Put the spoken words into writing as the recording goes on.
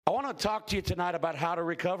I want to talk to you tonight about how to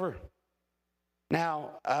recover.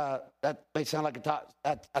 Now, that may sound like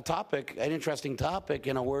a topic, an interesting topic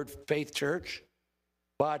in a Word Faith church,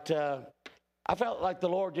 but I felt like the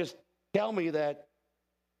Lord just tell me that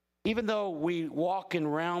even though we walk in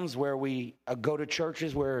realms where we go to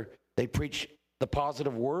churches where they preach the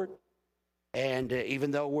positive word, and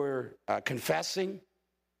even though we're confessing,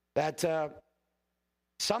 that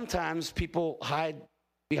sometimes people hide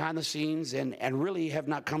behind the scenes and really have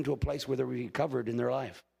not come to a place where they're recovered in their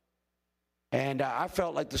life. And I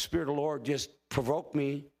felt like the Spirit of the Lord just provoked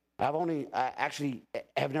me. I actually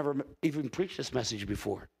have never even preached this message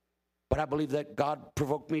before. But I believe that God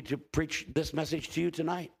provoked me to preach this message to you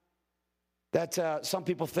tonight. That some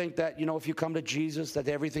people think that, if you come to Jesus, that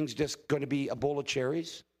everything's just going to be a bowl of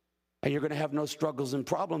cherries and you're going to have no struggles and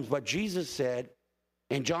problems. But Jesus said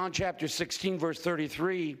in John chapter 16, verse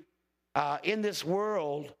 33, in this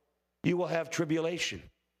world, you will have tribulation.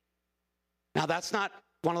 Now, that's not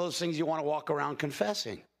one of those things you want to walk around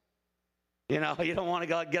confessing. You don't want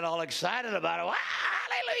to get all excited about it.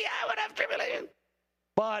 Hallelujah, I would have tribulation.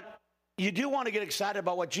 But you do want to get excited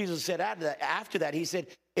about what Jesus said after that. He said,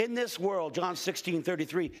 in this world, John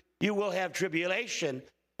 16:33, you will have tribulation,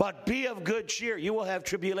 but be of good cheer. You will have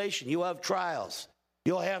tribulation. You'll have trials.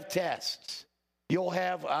 You'll have tests. You'll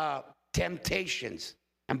have temptations.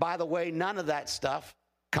 And by the way, none of that stuff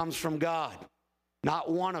comes from God. Not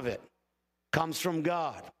one of it comes from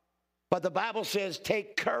God. But the Bible says,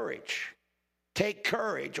 take courage. Take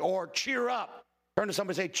courage, or cheer up. Turn to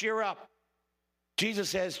somebody and say, cheer up. Jesus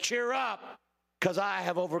says, cheer up, because I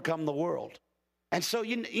have overcome the world. And so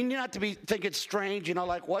you not to think it's strange,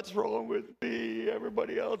 like, what's wrong with me?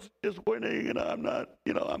 Everybody else is winning, and I'm not,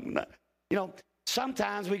 I'm not.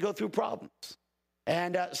 Sometimes we go through problems.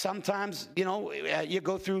 And sometimes, you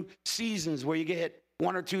go through seasons where you get hit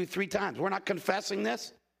 1 or 2, 3 times. We're not confessing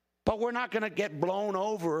this, but we're not going to get blown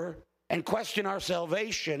over and question our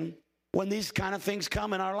salvation when these kind of things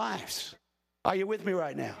come in our lives. Are you with me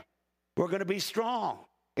right now? We're going to be strong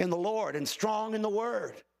in the Lord and strong in the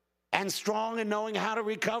Word and strong in knowing how to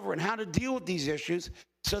recover and how to deal with these issues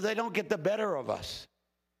so they don't get the better of us.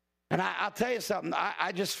 And I'll tell you something,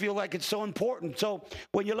 I just feel like it's so important. So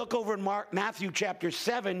when you look over in Matthew chapter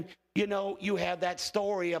 7, you have that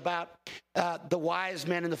story about the wise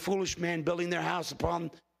man and the foolish man building their house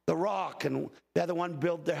upon the rock, and the other one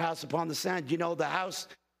built their house upon the sand. The house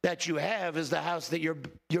that you have is the house that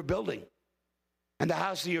you're building. And the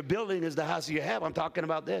house that you're building is the house that you have. I'm talking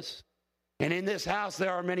about this. And in this house,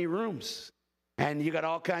 there are many rooms. And you got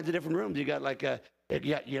all kinds of different rooms. You got like a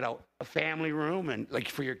family room, and like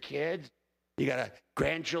for your kids. You got a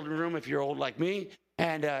grandchildren room if you're old like me.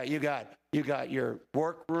 And you got your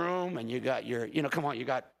work room, and you got your, you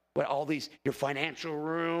got all these, your financial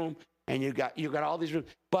room, and you got all these rooms.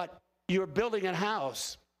 But you're building a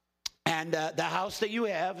house. And the house that you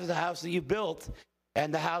have is the house that you built.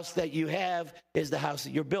 And the house that you have is the house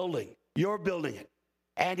that you're building. You're building it.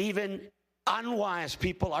 And even unwise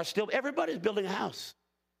people are still, everybody's building a house.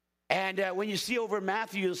 And when you see over in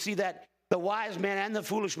Matthew, you'll see that the wise man and the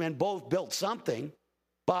foolish man both built something,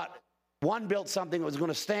 but one built something that was going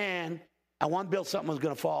to stand, and one built something that was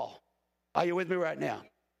going to fall. Are you with me right now?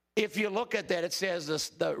 If you look at that, it says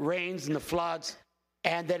the rains and the floods,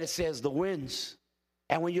 and then it says the winds.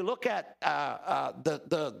 And when you look at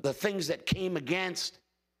the things that came against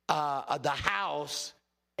the house,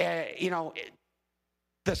 the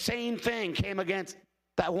same thing came against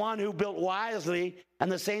the one who built wisely,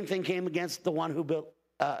 and the same thing came against the one who built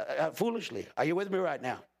foolishly. Are you with me right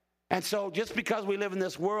now? And so just because we live in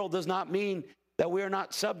this world does not mean that we are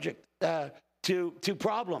not subject to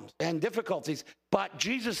problems and difficulties. But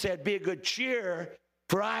Jesus said, be of good cheer,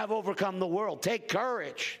 for I have overcome the world. Take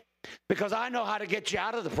courage, because I know how to get you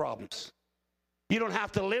out of the problems. You don't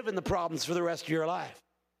have to live in the problems for the rest of your life.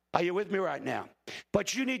 Are you with me right now?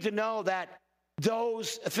 But you need to know that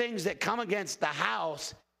those things that come against the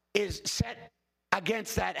house is set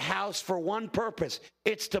against that house for one purpose.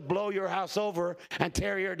 It's to blow your house over and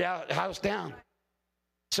tear your house down.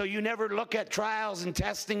 So you never look at trials and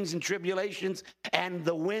testings and tribulations and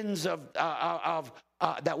the winds of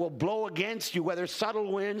that will blow against you, whether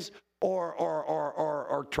subtle winds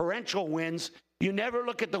or torrential winds. You never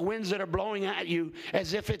look at the winds that are blowing at you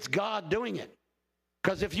as if it's God doing it.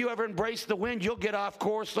 Because if you ever embrace the wind, you'll get off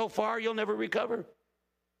course so far you'll never recover.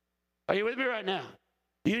 Are you with me right now?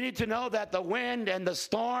 You need to know that the wind and the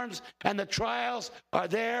storms and the trials are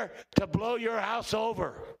there to blow your house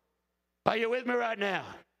over. Are you with me right now?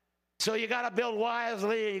 So you got to build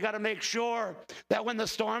wisely. You got to make sure that when the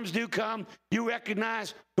storms do come, you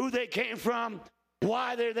recognize who they came from,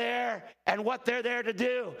 why they're there and what they're there to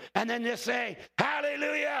do. And then just say,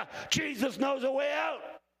 hallelujah, Jesus knows a way out.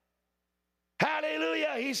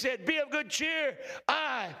 Hallelujah. He said, be of good cheer.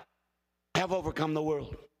 I have overcome the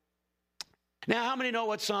world. Now, how many know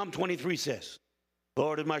what Psalm 23 says?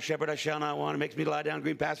 Lord is my shepherd, I shall not want. It makes me lie down in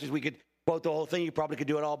green pastures. We could quote the whole thing. You probably could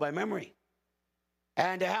do it all by memory.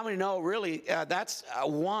 And how many know, really, that's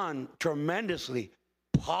one tremendously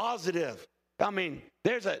positive. I mean,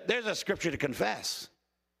 there's a scripture to confess.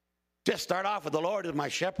 Just start off with, the Lord is my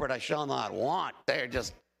shepherd, I shall not want. They're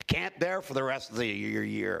just can't there for the rest of your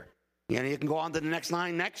year. You know, you can go on to the next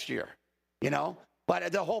line next year, you know.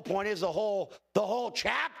 But the whole point is the whole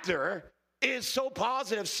chapter is so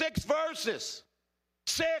positive. 6 verses.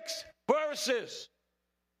 6 verses.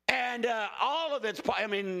 And all of it's, I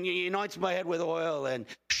mean, he anoints my head with oil, and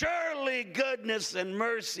surely goodness and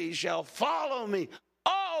mercy shall follow me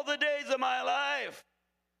all the days of my life.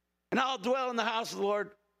 And I'll dwell in the house of the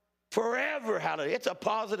Lord forever. Hallelujah. It's a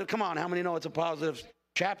positive, come on, how many know it's a positive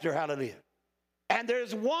chapter? Hallelujah. And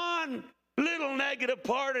there's one little negative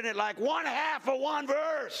part in it, like 1/2 of one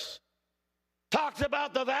verse. Talks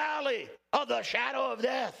about the valley of the shadow of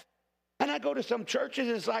death. And I go to some churches,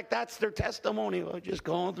 it's like that's their testimony. Well, just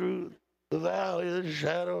going through the valley of the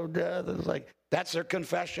shadow of death. It's like that's their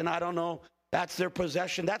confession. I don't know. That's their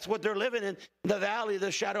possession. That's what they're living in, the valley of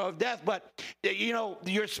the shadow of death. But, you know,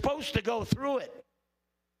 you're supposed to go through it.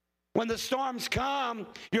 When the storms come,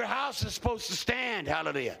 your house is supposed to stand,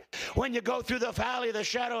 hallelujah. When you go through the valley of the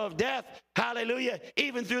shadow of death, hallelujah,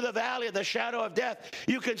 even through the valley of the shadow of death,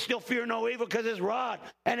 you can still fear no evil because his rod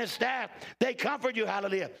and his staff, they comfort you,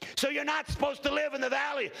 hallelujah. So you're not supposed to live in the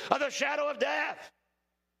valley of the shadow of death.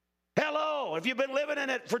 Hello, if you've been living in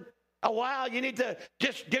it for a while, you need to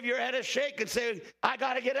just give your head a shake and say, I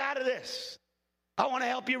got to get out of this. I want to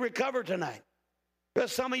help you recover tonight.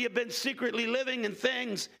 Because some of you have been secretly living in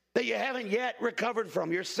things that you haven't yet recovered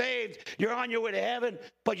from. You're saved, you're on your way to heaven,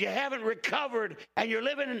 but you haven't recovered, and you're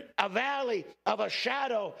living in a valley of a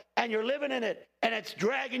shadow, and you're living in it, and it's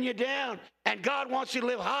dragging you down. And God wants you to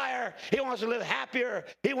live higher. He wants you to live happier.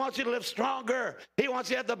 He wants you to live stronger. He wants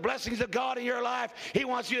you to have the blessings of God in your life. He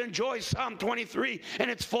wants you to enjoy Psalm 23 in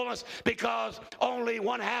its fullness, because only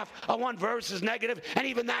 1/2 of one verse is negative, and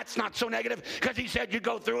even that's not so negative, because he said you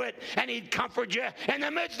go through it, and he'd comfort you in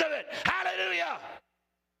the midst of it. Hallelujah.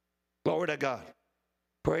 Glory to God.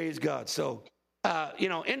 Praise God. So,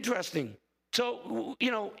 interesting. So,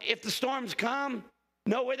 if the storms come,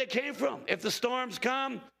 know where they came from. If the storms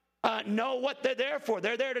come, know what they're there for.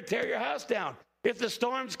 They're there to tear your house down. If the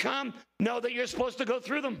storms come, know that you're supposed to go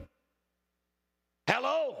through them.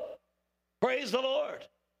 Hello. Praise the Lord.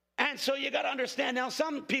 And so you got to understand now,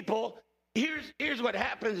 some people, here's what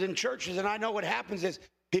happens in churches, and I know what happens is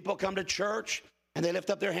people come to church and they lift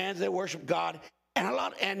up their hands, they worship God,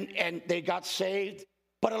 and they got saved,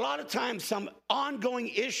 but a lot of times some ongoing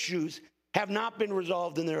issues have not been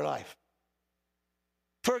resolved in their life.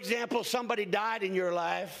 For example, somebody died in your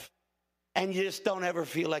life, and you just don't ever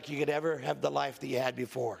feel like you could ever have the life that you had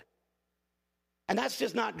before. And that's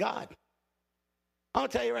just not God. I'll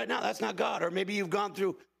tell you right now, that's not God. Or maybe you've gone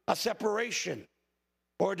through a separation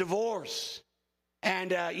or a divorce,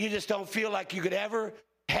 and you just don't feel like you could ever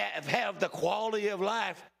have the quality of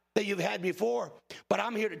life that you've had before. But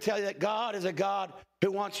I'm here to tell you that God is a God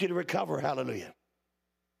who wants you to recover. Hallelujah.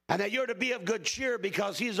 And that you're to be of good cheer,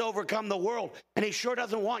 because he's overcome the world, and he sure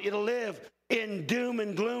doesn't want you to live in doom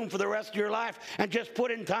and gloom for the rest of your life and just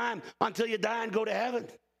put in time until you die and go to heaven.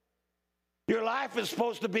 Your life is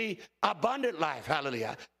supposed to be abundant life.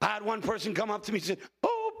 Hallelujah. I had one person come up to me and said,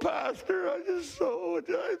 oh, Pastor, I'm so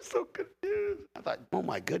confused. I thought, oh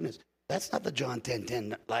my goodness, that's not the John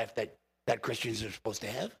 10:10 life that Christians are supposed to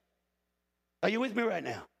have. Are you with me right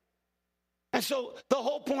now? And so the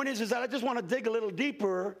whole point is that I just want to dig a little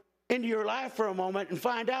deeper into your life for a moment and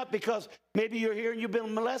find out, because maybe you're here and you've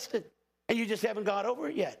been molested and you just haven't got over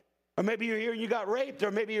it yet. Or maybe you're here and you got raped,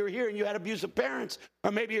 or maybe you're here and you had abusive parents,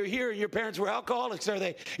 or maybe you're here and your parents were alcoholics, or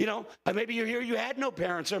or maybe you're here and you had no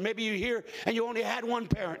parents, or maybe you're here and you only had one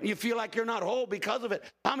parent and you feel like you're not whole because of it.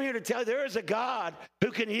 I'm here to tell you there is a God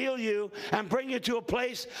who can heal you and bring you to a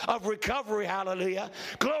place of recovery. Hallelujah.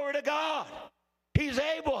 Glory to God. He's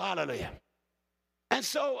able. Hallelujah. And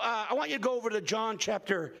so I want you to go over to John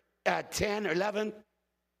chapter 10 or 11,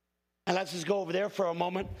 and let's just go over there for a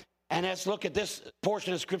moment. And let's look at this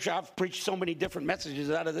portion of Scripture. I've preached so many different messages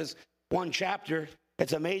out of this one chapter.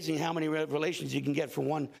 It's amazing how many revelations you can get from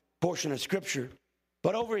one portion of Scripture.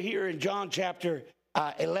 But over here in John chapter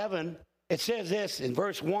 11, it says this in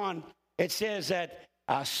verse 1. It says that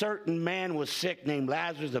a certain man was sick named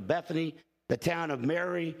Lazarus of Bethany, the town of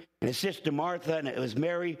Mary and his sister Martha, and it was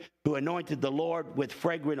Mary who anointed the Lord with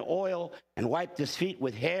fragrant oil and wiped his feet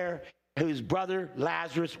with hair, whose brother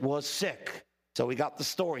Lazarus was sick. So we got the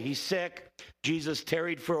story. He's sick. Jesus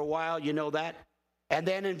tarried for a while. You know that. And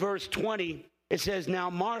then in verse 20, it says, now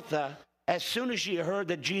Martha, as soon as she heard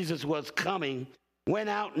that Jesus was coming, went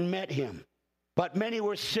out and met him. But many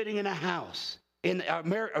were sitting in a house.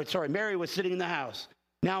 Mary was sitting in the house.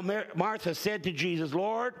 Now Martha said to Jesus,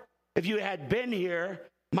 Lord, if you had been here,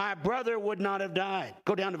 my brother would not have died.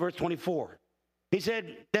 Go down to verse 24.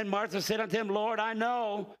 Then Martha said unto him, Lord, I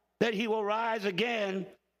know that he will rise again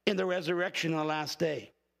in the resurrection on the last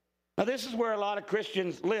day. Now this is where a lot of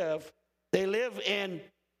Christians live. They live in,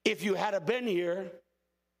 if you had been here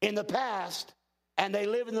in the past, and they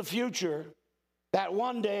live in the future, that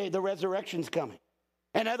one day the resurrection's coming.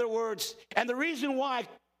 In other words, and the reason why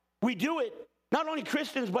we do it, not only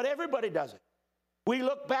Christians, but everybody does it. We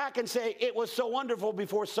look back and say, it was so wonderful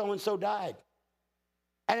before so-and-so died.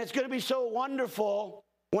 And it's going to be so wonderful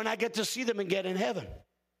when I get to see them again in heaven.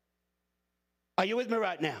 Are you with me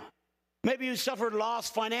right now? Maybe you suffered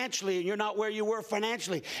loss financially and you're not where you were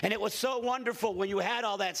financially. And it was so wonderful when you had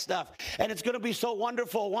all that stuff. And it's going to be so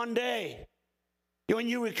wonderful one day when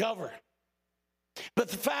you recover. But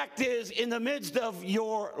the fact is, in the midst of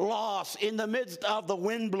your loss, in the midst of the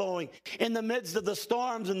wind blowing, in the midst of the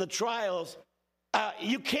storms and the trials,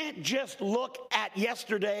 you can't just look at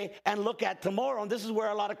yesterday and look at tomorrow. And this is where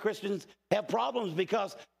a lot of Christians have problems,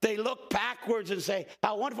 because they look backwards and say,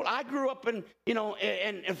 how wonderful. I grew up and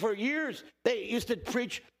for years, they used to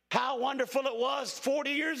preach how wonderful it was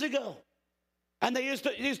 40 years ago. And they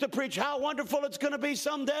used to preach how wonderful it's going to be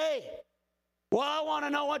someday. Well, I want to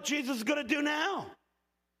know what Jesus is going to do now.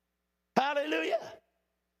 Hallelujah.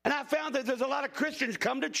 And I found that there's a lot of Christians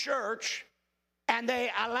come to church and they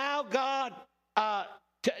allow God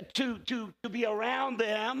to be around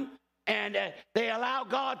them, and they allow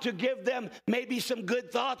God to give them maybe some good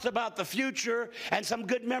thoughts about the future and some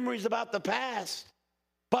good memories about the past.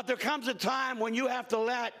 But there comes a time when you have to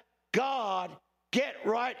let God get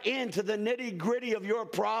right into the nitty-gritty of your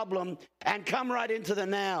problem and come right into the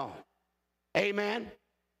now. Amen.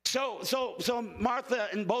 So Martha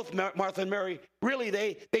and both Martha and Mary, really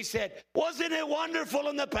they said, wasn't it wonderful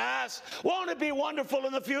in the past? Won't it be wonderful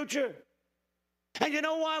in the future? And you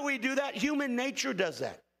know why we do that? Human nature does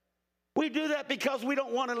that. We do that because we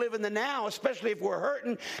don't want to live in the now, especially if we're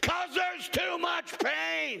hurting, because there's too much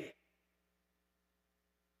pain.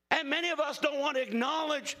 And many of us don't want to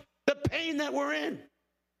acknowledge the pain that we're in.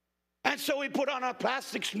 And so we put on a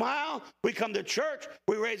plastic smile, we come to church,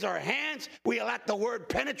 we raise our hands, we let the word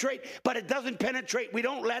penetrate, but it doesn't penetrate. We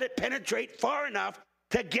don't let it penetrate far enough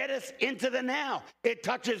to get us into the now. It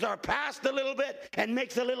touches our past a little bit and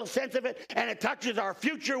makes a little sense of it, and it touches our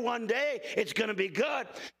future one day. It's going to be good,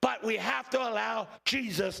 but we have to allow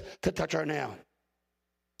Jesus to touch our now.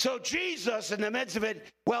 So Jesus, in the midst of it,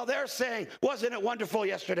 well, they're saying, wasn't it wonderful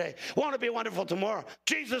yesterday? Won't it be wonderful tomorrow?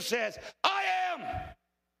 Jesus says, I am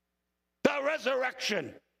the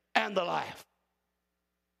resurrection and the life.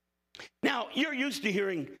 Now, you're used to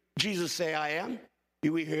hearing Jesus say, I am.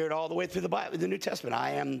 We hear it all the way through the Bible, the New Testament.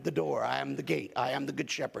 I am the door. I am the gate. I am the good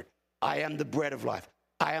shepherd. I am the bread of life.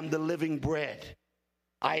 I am the living bread.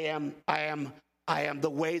 I am the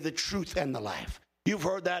way, the truth, and the life. You've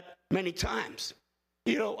heard that many times.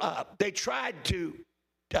 You know, they tried to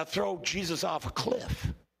throw Jesus off a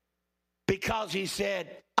cliff because he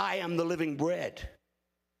said, I am the living bread.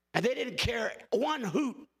 And they didn't care one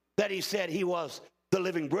hoot that he said he was the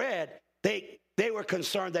living bread. They were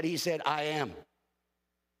concerned that he said, I am.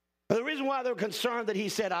 The reason why they were concerned that he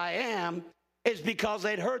said, I am, is because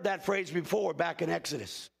they'd heard that phrase before back in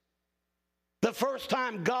Exodus. The first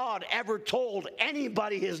time God ever told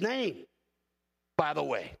anybody his name, by the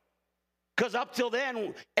way. Because up till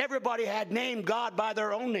then, everybody had named God by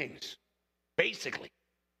their own names, basically.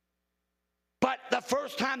 But the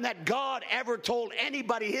first time that God ever told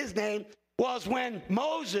anybody his name was when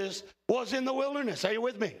Moses was in the wilderness. Are you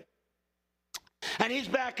with me? And he's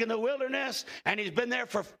back in the wilderness, and he's been there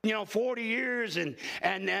for 40 years, and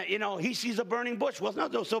he sees a burning bush. Well, it's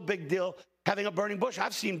not so big deal having a burning bush.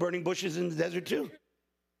 I've seen burning bushes in the desert too.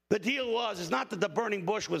 The deal was, it's not that the burning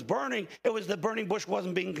bush was burning, it was the burning bush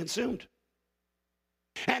wasn't being consumed.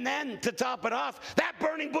 And then to top it off, that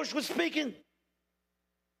burning bush was speaking.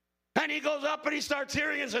 And he goes up and he starts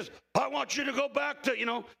hearing and says, I want you to go back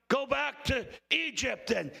to Egypt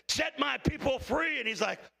and set my people free. And he's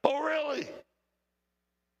like, oh, really?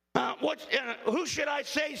 Who should I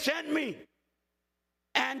say sent me?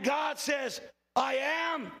 And God says, I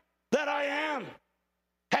am that I am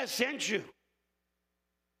has sent you.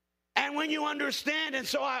 And when you understand, and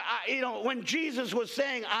so when Jesus was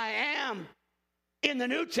saying, I am, in the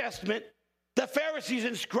New Testament, the Pharisees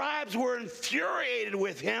and scribes were infuriated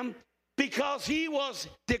with him because he was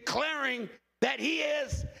declaring that he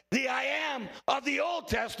is the I am of the Old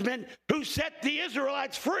Testament who set the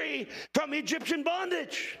Israelites free from Egyptian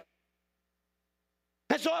bondage.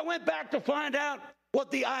 And so I went back to find out what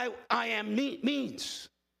the I am means.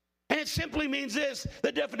 And it simply means this.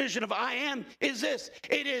 The definition of I am is this.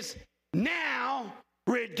 It is now,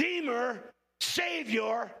 Redeemer,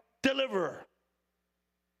 Savior, Deliverer.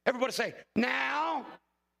 Everybody say, now,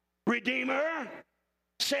 Redeemer,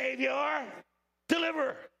 Savior,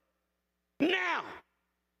 Deliverer. Now.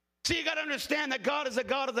 See, you got to understand that God is a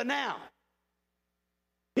God of the now.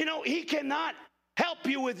 You know, he cannot help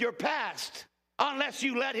you with your past unless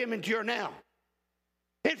you let him into your now.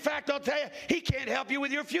 In fact, I'll tell you, he can't help you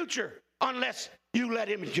with your future unless you let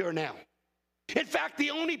him into your now. In fact,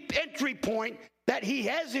 the only entry point that he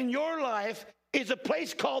has in your life is a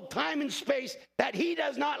place called time and space that he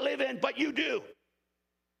does not live in, but you do.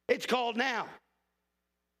 It's called now.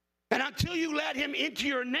 And until you let him into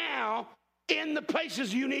your now, in the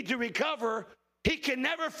places you need to recover, he can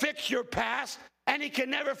never fix your past, and he can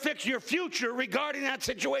never fix your future regarding that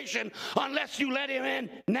situation unless you let him in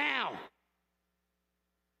now.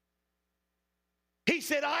 He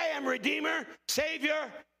said, I am Redeemer,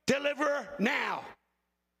 Savior, Deliverer now.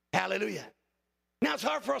 Hallelujah. Now, it's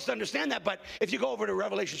hard for us to understand that, but if you go over to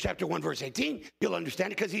Revelation chapter 1, verse 18, you'll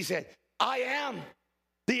understand it, because he said, I am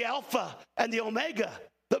the Alpha and the Omega,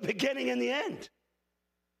 the beginning and the end.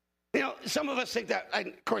 You know, some of us think that, and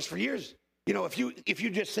of course, for years, you know, if you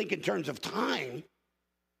just think in terms of time,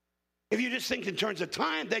 then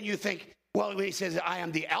you think, well, when he says, I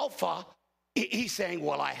am the Alpha, he's saying,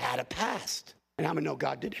 well, I had a past. And how many know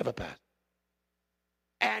God did have a past?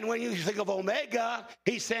 And when you think of Omega,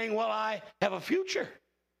 he's saying, well, I have a future.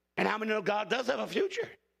 And how many know God does have a future?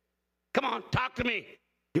 Come on, talk to me.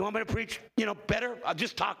 You want me to preach, better?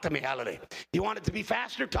 Just talk to me, hallelujah. You want it to be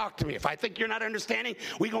faster? Talk to me. If I think you're not understanding,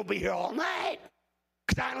 we're going to be here all night.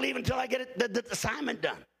 Because I don't leave until I get the assignment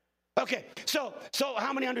done. Okay, so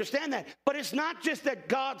how many understand that? But it's not just that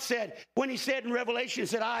God said, when he said in Revelation, he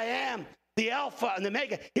said, I am the Alpha and the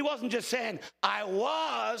Omega. He wasn't just saying, I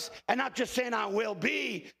was, and not just saying I will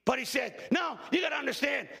be. But he said, no, you got to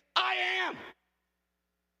understand, I am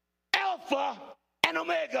Alpha and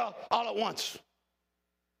Omega all at once.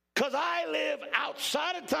 Because I live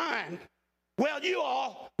outside of time. Well, you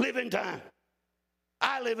all live in time.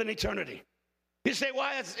 I live in eternity. You say,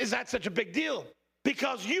 why is that such a big deal?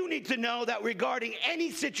 Because you need to know that regarding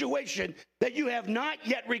any situation that you have not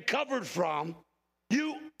yet recovered from,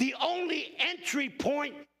 the only entry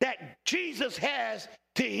point that Jesus has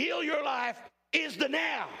to heal your life is the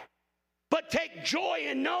now. But take joy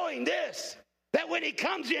in knowing this, that when he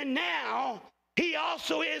comes in now, he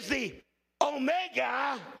also is the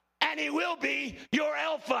Omega, and he will be your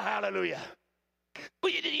Alpha. Hallelujah.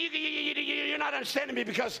 Well, you're not understanding me,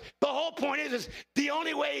 because the whole point is the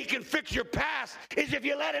only way he can fix your past is if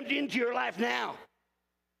you let him into your life now.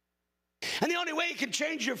 And the only way he can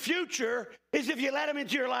change your future is if you let him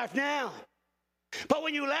into your life now. But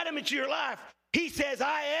when you let him into your life, he says,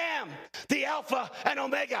 I am the Alpha and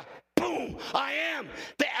Omega. Boom. I am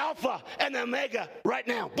the Alpha and the Omega right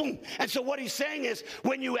now. Boom. And so what he's saying is,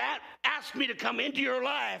 when you ask me to come into your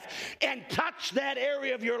life and touch that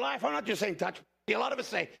area of your life, I'm not just saying touch. A lot of us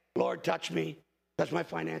say, Lord, touch me. Touch my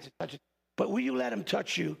finances. Touch it. But will you let him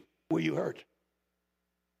touch you where you hurt?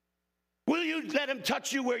 Will you let him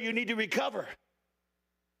touch you where you need to recover?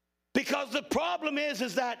 Because the problem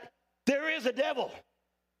is that there is a devil.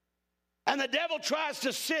 And the devil tries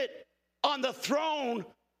to sit on the throne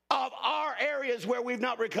of our areas where we've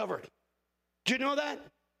not recovered. Do you know that?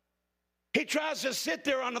 He tries to sit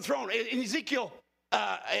there on the throne. In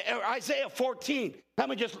Isaiah 14, let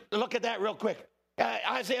me just look at that real quick.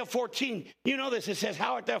 Isaiah 14, you know this. It says,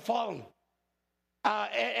 how art thou fallen?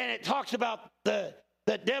 And it talks about the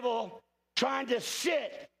devil trying to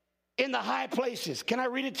sit in the high places. Can I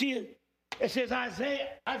read it to you? It says,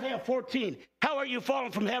 Isaiah 14, how are you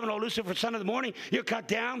fallen from heaven, O Lucifer, son of the morning? You're cut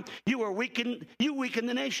down. You weaken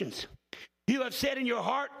the nations. You have said in your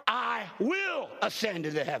heart, I will ascend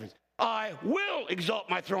to the heavens. I will exalt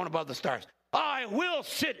my throne above the stars. I will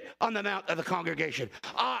sit on the mount of the congregation,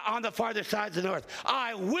 on the farther sides of the north.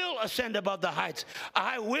 I will ascend above the heights.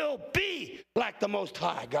 I will be like the Most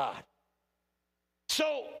High God.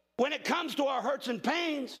 So when it comes to our hurts and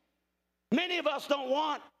pains, many of us don't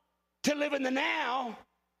want to live in the now.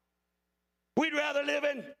 We'd rather live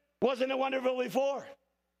in, wasn't it wonderful before?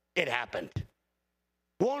 It happened.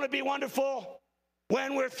 Won't it be wonderful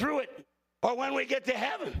when we're through it or when we get to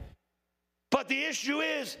heaven. But the issue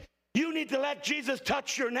is, you need to let Jesus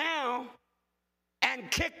touch your now and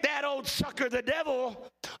kick that old sucker, the devil,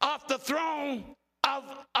 off the throne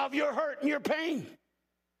of your hurt and your pain.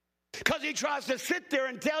 Because he tries to sit there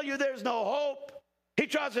and tell you there's no hope. He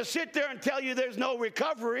tries to sit there and tell you there's no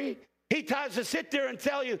recovery. He tries to sit there and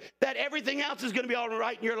tell you that everything else is going to be all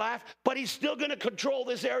right in your life, but he's still going to control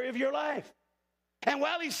this area of your life. And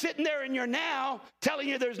while he's sitting there in your now, telling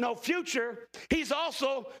you there's no future, he's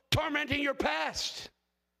also tormenting your past.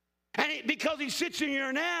 And because he sits in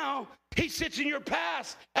your now, he sits in your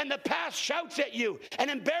past, and the past shouts at you and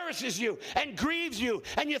embarrasses you and grieves you,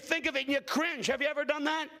 and you think of it and you cringe. Have you ever done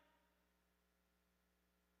that?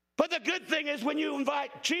 But the good thing is when you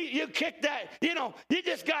invite Jesus, you kick that, you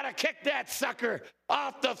just got to kick that sucker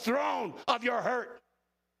off the throne of your hurt.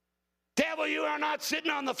 Devil, you are not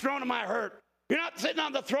sitting on the throne of my hurt. You're not sitting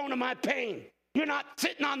on the throne of my pain. You're not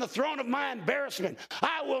sitting on the throne of my embarrassment.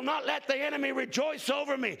 I will not let the enemy rejoice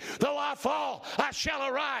over me. Though I fall, I shall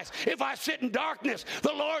arise. If I sit in darkness,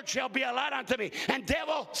 the Lord shall be a light unto me. And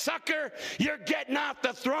devil, sucker, you're getting off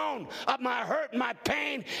the throne of my hurt and my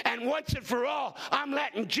pain. And once and for all, I'm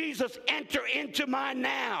letting Jesus enter into my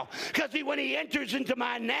now. Because when he enters into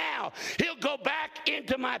my now, he'll go back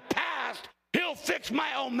into my past. He'll fix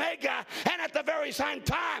my omega. And at the very same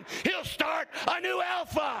time, he'll start a new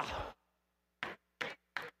alpha.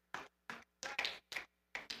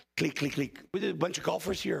 Click, click, click. We did a bunch of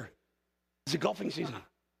golfers here. It's a golfing season.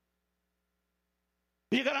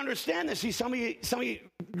 You got to understand this. See, some of you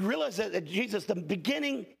realize that Jesus, the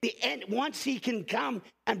beginning, the end, once he can come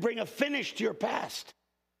and bring a finish to your past,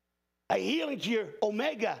 a healing to your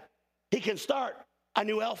omega, he can start a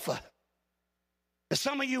new alpha.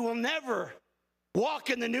 Some of you will never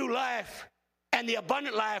walk in the new life and the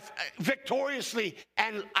abundant life victoriously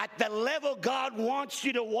and at the level God wants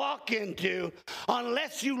you to walk into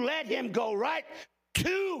unless you let him go right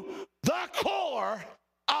to the core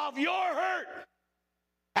of your hurt.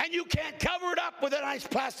 And you can't cover it up with a nice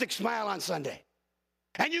plastic smile on Sunday.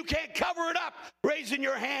 And you can't cover it up raising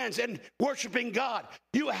your hands and worshiping God.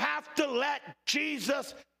 You have to let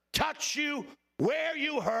Jesus touch you where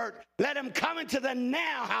you hurt. Let him come into the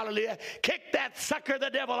now, hallelujah. Kick that sucker, the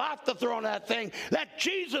devil, off the throne of that thing. Let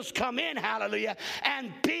Jesus come in, hallelujah,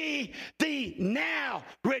 and be the now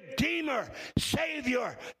Redeemer,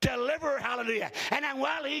 Savior, Deliverer, hallelujah. And then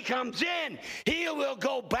while he comes in, he will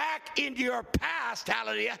go back into your past,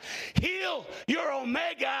 hallelujah, heal your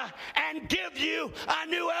omega, and give you a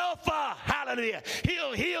new alpha, hallelujah.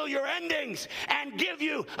 He'll heal your endings and give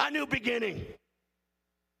you a new beginning.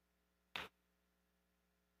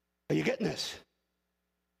 Are you getting this?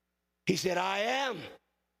 He said, I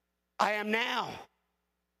am now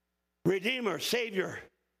Redeemer, Savior,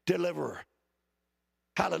 Deliverer.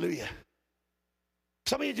 Hallelujah.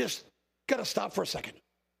 Some of you just got to stop for a second.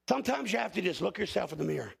 Sometimes you have to just look yourself in the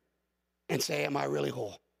mirror and say, am I really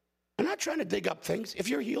whole? I'm not trying to dig up things. If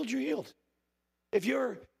you're healed, you're healed. If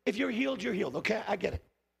you're healed, you're healed. Okay, I get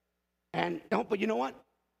it. But you know what?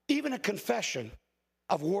 Even a confession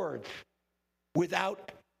of words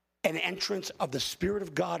without an entrance of the Spirit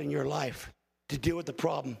of God in your life to deal with the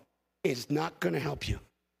problem is not going to help you.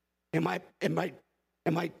 It might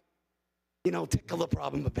tickle the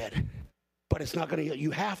problem a bit, but it's not going to.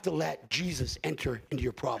 You have to let Jesus enter into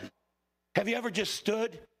your problem. Have you ever just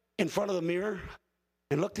stood in front of the mirror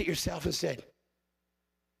and looked at yourself and said,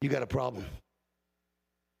 you got a problem?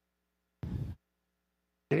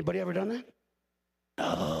 Anybody ever done that?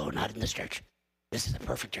 No, not in this church. This is the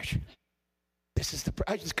perfect church.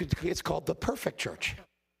 It's called the perfect church.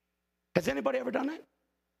 Has anybody ever done that?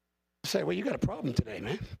 Say, well, you got a problem today,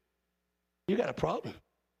 man. You got a problem.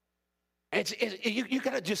 You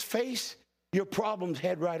got to just face your problems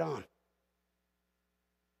head right on.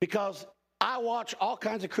 Because I watch all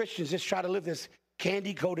kinds of Christians just try to live this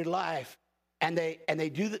candy-coated life, and they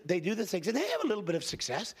do the things, and they have a little bit of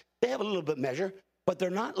success. They have a little bit of measure, but they're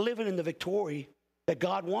not living in the victory that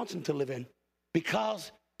God wants them to live in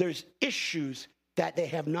because there's issues that they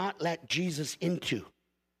have not let Jesus into.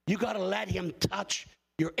 You got to let him touch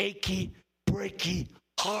your achy, breaky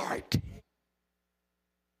heart.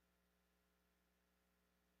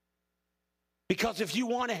 Because if you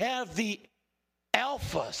want to have the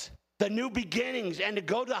alphas, the new beginnings, and to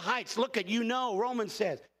go to the heights, look at, Romans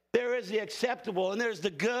says, there is the acceptable, and there's the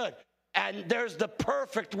good, and there's the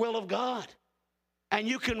perfect will of God. And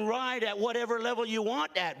you can ride at whatever level you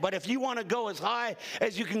want at. But if you want to go as high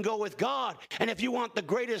as you can go with God, and if you want the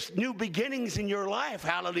greatest new beginnings in your life,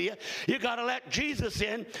 hallelujah, you got to let Jesus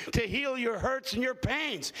in to heal your hurts and your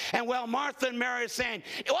pains. And while Martha and Mary are saying,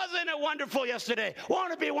 wasn't it wonderful yesterday?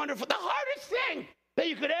 Won't it be wonderful? The hardest thing that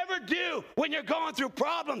you could ever do when you're going through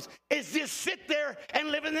problems is just sit there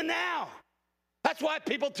and live in the now. That's why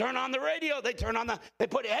people turn on the radio. They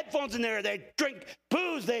put headphones in there. They drink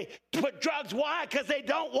booze. They put drugs. Why? Because they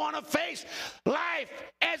don't want to face life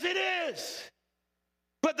as it is.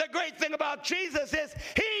 But the great thing about Jesus is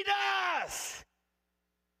he does.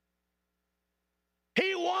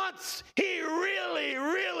 He really,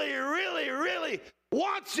 really, really, really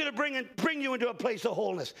wants you to bring you into a place of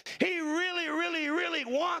wholeness. He really, really, really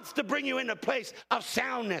wants to bring you into a place of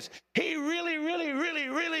soundness. He really, really, really,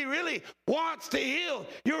 really, really wants to heal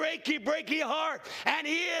your achy, breaky heart. And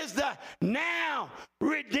he is the now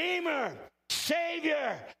Redeemer,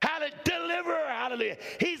 Savior, Deliverer, hallelujah.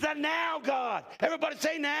 He's the now God. Everybody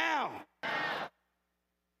say now.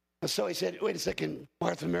 And so he said, wait a second,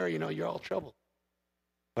 Martha and Mary, you're all trouble.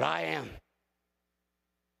 But I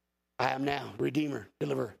am now Redeemer,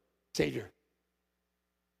 Deliverer, Savior.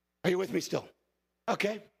 Are you with me still?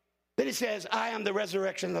 Okay. Then he says, I am the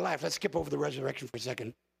resurrection and the life. Let's skip over the resurrection for a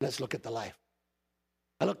second. Let's look at the life.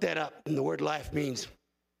 I looked that up, and the word life means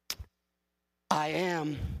I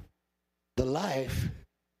am the life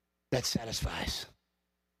that satisfies.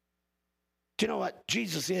 Do you know what?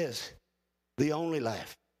 Jesus is the only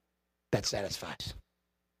life that satisfies.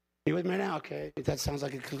 You with me now? Okay. That sounds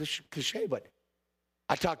like a cliche, but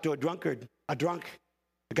I talked to a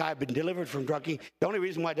guy had been delivered from drinking. The only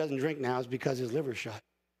reason why he doesn't drink now is because his liver's shot.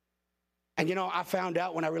 And I found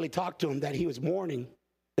out when I really talked to him that he was mourning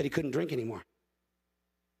that he couldn't drink anymore.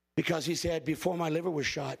 Because he said, before my liver was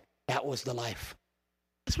shot, that was the life.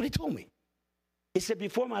 That's what he told me. He said,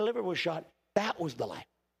 before my liver was shot, that was the life.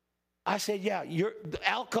 I said, yeah, the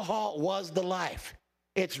alcohol was the life.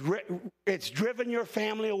 It's driven your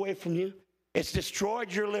family away from you. It's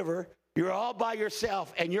destroyed your liver. You're all by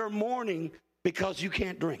yourself, and you're mourning because you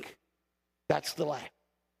can't drink. That's the life.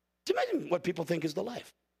 It's amazing what people think is the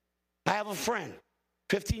life. I have a friend.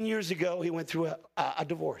 15 years ago, he went through a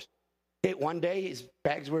divorce. One day, his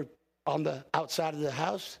bags were on the outside of the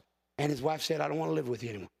house, and his wife said, I don't want to live with you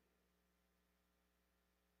anymore.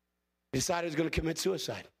 He decided he was going to commit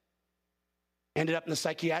suicide. Ended up in the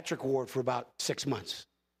psychiatric ward for about 6 months.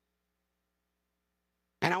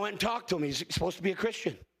 And I went and talked to him. He's supposed to be a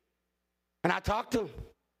Christian. And I talked to him.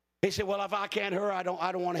 He said, well, if I can't her, I don't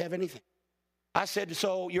want to have anything. I said,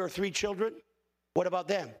 so your 3 children? What about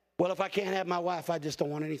them? Well, if I can't have my wife, I just don't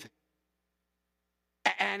want anything.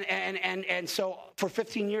 And so for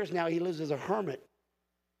 15 years now, he lives as a hermit.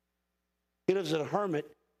 He lives as a hermit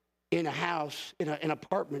in a house, in an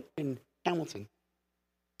apartment in Hamilton.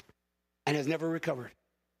 And has never recovered.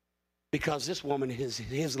 Because this woman is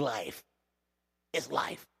his life. His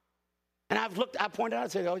life. And I pointed out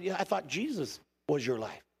and said, oh, yeah, I thought Jesus was your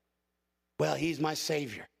life. Well, he's my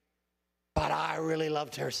Savior. But I really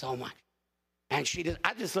loved her so much. And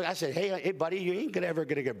I said, hey, buddy, you ain't ever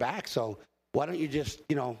going to get back. So why don't you just,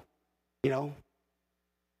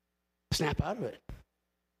 snap out of it?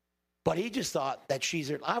 But he just thought that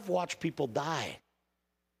I've watched people die.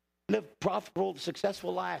 Live profitable,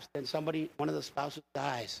 successful lives. Then one of the spouses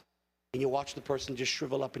dies. And you watch the person just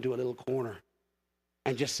shrivel up into a little corner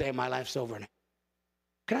and just say, my life's over now.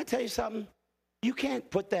 Can I tell you something? You can't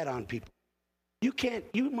put that on people.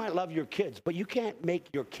 You might love your kids, but you can't make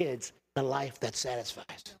your kids the life that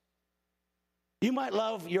satisfies. You might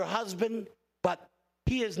love your husband, but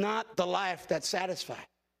he is not the life that satisfies.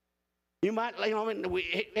 You might,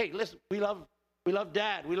 hey, listen, we love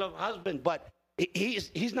dad, we love husband, but he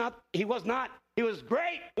was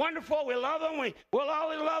great, wonderful, we love him, we'll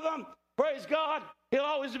always love him, praise God. He'll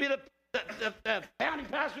always be the founding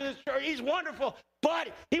pastor of this church. He's wonderful, but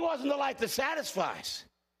he wasn't the life that satisfies.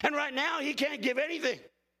 And right now, he can't give anything.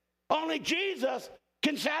 Only Jesus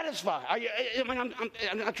can satisfy. I'm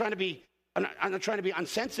not trying to be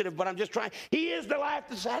insensitive, but I'm just trying. He is the life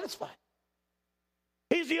that satisfies.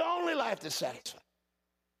 He's the only life that satisfies.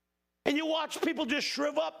 And you watch people just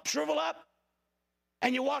shrivel up,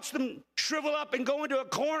 and you watch them shrivel up and go into a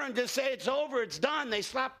corner and just say, it's over, it's done. They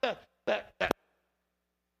slap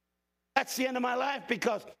that's the end of my life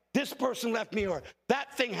because this person left me, or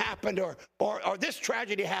that thing happened, or this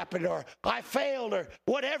tragedy happened, or I failed, or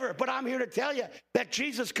whatever. But I'm here to tell you that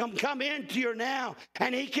Jesus come into your now,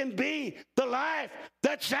 and he can be the life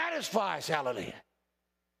that satisfies. Hallelujah.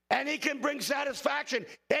 And he can bring satisfaction.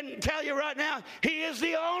 And tell you right now, he is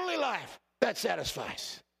the only life that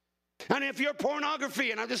satisfies. And if you're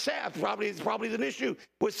pornography, and I'm just saying, it's probably an issue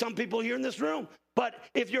with some people here in this room. But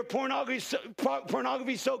if your pornography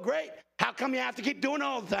is so great, how come you have to keep doing it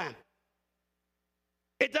all the time?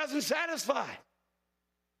 It doesn't satisfy.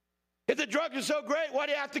 If the drugs are so great, why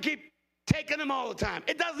do you have to keep taking them all the time?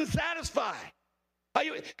 It doesn't satisfy.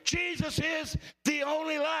 Jesus is the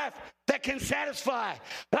only life that can satisfy.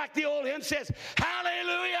 Like the old hymn says,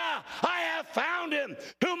 hallelujah, I have found him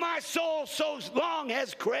whom my soul so long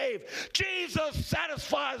has craved. Jesus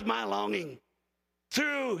satisfies my longing.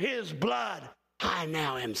 Through his blood, I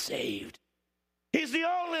now am saved. He's the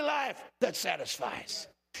only life that satisfies.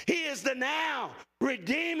 He is the now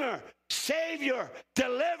Redeemer, Savior,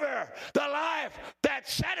 Deliverer, the life that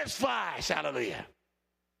satisfies. Hallelujah.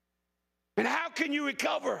 And how can you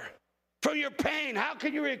recover from your pain? How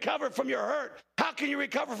can you recover from your hurt? How can you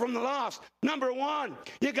recover from the loss? Number one,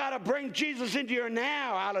 you got to bring Jesus into your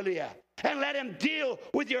now, hallelujah, and let him deal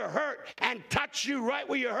with your hurt and touch you right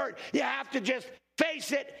where you're hurt. You have to just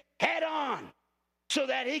face it head on so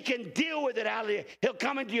that he can deal with it, hallelujah. He'll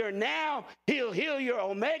come into your now, he'll heal your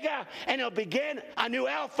omega, and he'll begin a new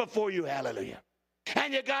alpha for you, hallelujah.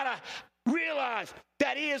 And you got to realize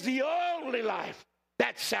that he is the only life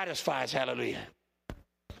that satisfies, hallelujah.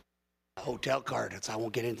 A hotel card, I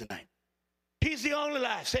won't get in tonight. He's the only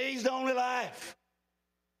life. Say he's the only life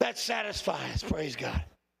that satisfies, praise God.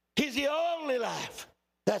 He's the only life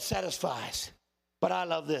that satisfies. But I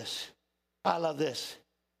love this. I love this.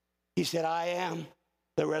 He said, I am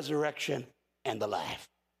the resurrection and the life.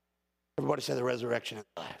 Everybody say the resurrection and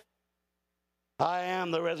the life. I am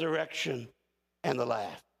the resurrection and the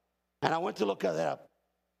life. And I went to look that up,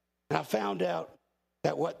 and I found out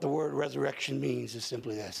that what the word resurrection means is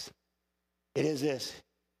simply this. It is this.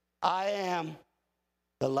 I am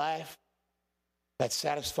the life that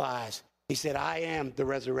satisfies. He said, I am the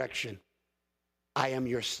resurrection. I am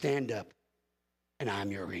your stand-up, and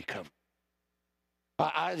I'm your recovery.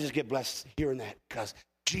 I just get blessed hearing that because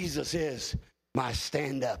Jesus is my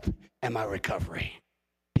stand-up and my recovery.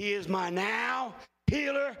 He is my now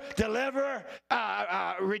healer, deliverer,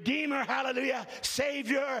 redeemer, hallelujah,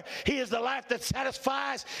 savior. He is the life that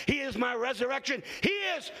satisfies. He is my resurrection. He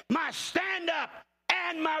is my stand-up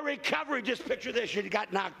and my recovery. Just picture this. You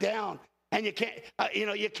got knocked down and you can't,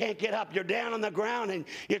 you can't get up. You're down on the ground and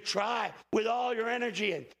you try with all your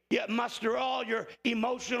energy and you muster all your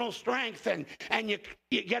emotional strength and you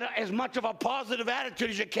get as much of a positive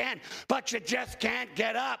attitude as you can, but you just can't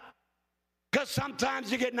get up. Because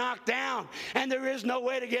sometimes you get knocked down and there is no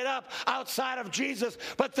way to get up outside of Jesus.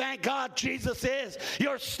 But thank God Jesus is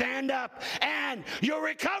your stand-up and your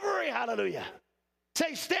recovery. Hallelujah.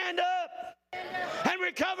 Say stand up and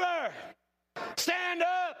recover. Stand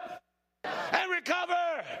up and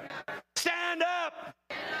recover. Stand up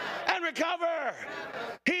and recover.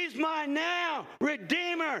 He's my now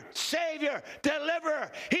Redeemer, Savior,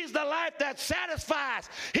 Deliverer. He's the life that satisfies.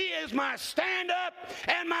 He is my stand-up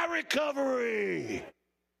and my recovery.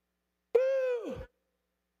 Woo!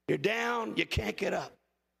 You're down, you can't get up.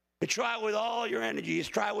 You try with all your energy, you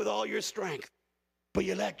try with all your strength, but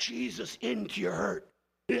you let Jesus into your hurt.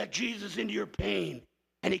 You let Jesus into your pain,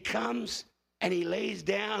 and he comes and he lays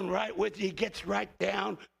down right with you. He gets right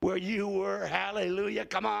down where you were. Hallelujah.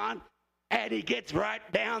 Come on. And he gets right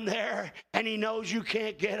down there, and he knows you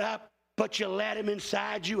can't get up, but you let him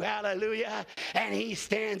inside you. Hallelujah. And he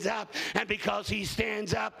stands up, and because he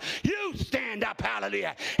stands up, you stand up.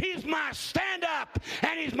 Hallelujah. He's my stand-up,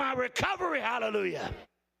 and he's my recovery. Hallelujah.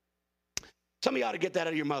 Some of you ought to get that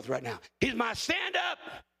out of your mouth right now. He's my stand-up,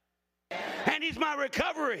 and he's my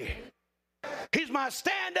recovery. He's my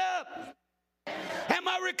stand-up and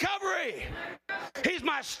my recovery. He's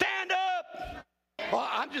my stand-up. Well,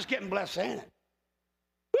 I'm just getting blessed saying it.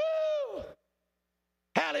 Woo!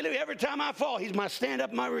 Hallelujah. Every time I fall, he's my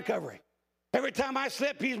stand-up and my recovery. Every time I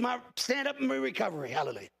slip, he's my stand-up and my recovery.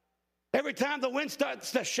 Hallelujah. Every time the wind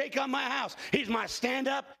starts to shake on my house, he's my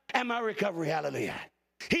stand-up and my recovery. Hallelujah.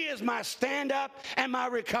 He is my stand-up and my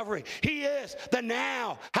recovery. He is the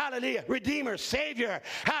now, hallelujah, Redeemer, Savior,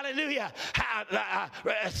 hallelujah,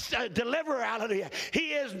 Deliverer, hallelujah. He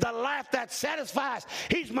is the life that satisfies.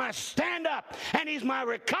 He's my stand-up and he's my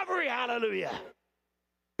recovery, hallelujah.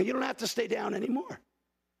 And you don't have to stay down anymore.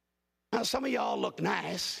 Now, some of y'all look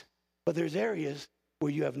nice, but there's areas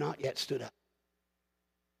where you have not yet stood up.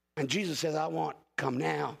 And Jesus says, I want to come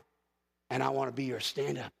now, and I want to be your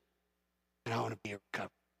stand-up. And I want to be a recovery.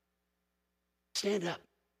 Stand up.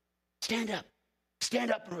 Stand up. Stand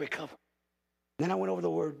up and recover. And then I went over the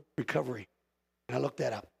word recovery, and I looked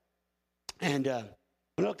that up. And when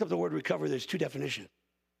I looked up the word recovery, there's two definitions.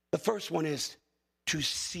 The first one is to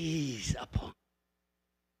seize upon.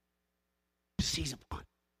 seize upon.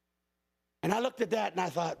 And I looked at that and I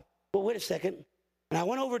thought, well, wait a second. And I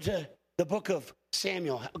went over to the book of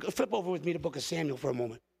Samuel. Flip over with me to the book of Samuel for a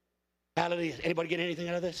moment. Hallelujah. Anybody get anything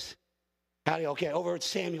out of this? Hallelujah. Okay, over at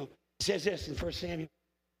Samuel. It says this in 1 Samuel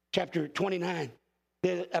chapter 29.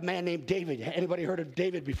 There's a man named David. Anybody heard of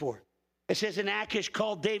David before? It says, and Achish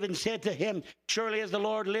called David and said to him, surely as the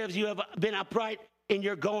Lord lives, you have been upright in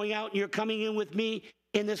your going out and you're coming in with me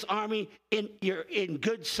in this army. You're in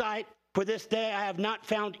good sight. For this day I have not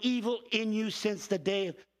found evil in you since the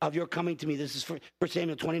day of your coming to me. This is for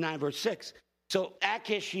Samuel 29, verse 6. So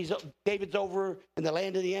Achish, David's over in the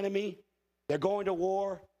land of the enemy. They're going to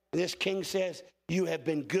war. And this king says, you have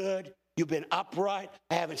been good. You've been upright.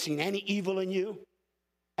 I haven't seen any evil in you.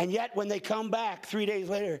 And yet when they come back 3 days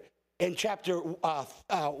later in chapter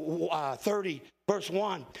 30, verse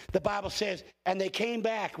 1, the Bible says, and they came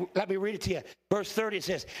back. Let me read it to you. Verse 30, it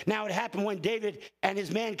says, now it happened when David and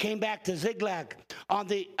his men came back to Ziklag. On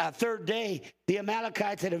the third day, the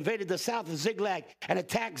Amalekites had invaded the south of Ziklag and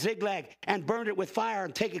attacked Ziklag and burned it with fire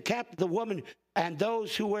and taken captive the woman and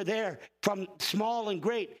those who were there, from small and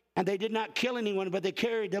great. And they did not kill anyone, but they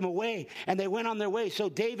carried them away, and they went on their way. So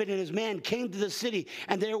David and his men came to the city,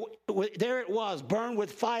 and there it was, burned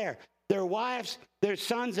with fire. Their wives, their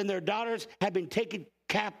sons, and their daughters had been taken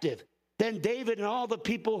captive. Then David and all the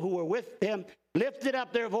people who were with him lifted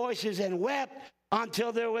up their voices and wept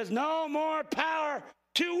until there was no more power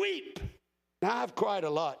to weep. Now, I've cried a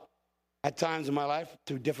lot at times in my life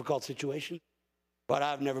through difficult situations, but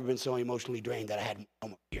I've never been so emotionally drained that I had no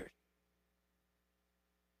more tears.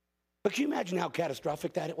 But can you imagine how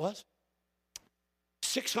catastrophic that it was?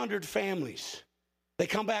 600 families. They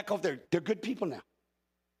come back over there. They're good people now.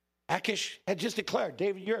 Achish had just declared,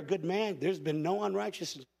 David, you're a good man. There's been no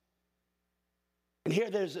unrighteousness. And here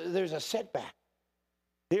there's a setback.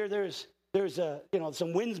 Here there's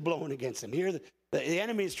some winds blowing against them. Here the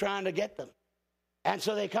enemy is trying to get them. And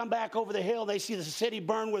so they come back over the hill. They see the city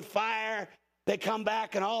burned with fire. They come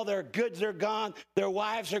back and all their goods are gone. Their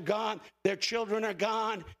wives are gone. Their children are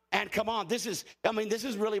gone. And come on, this is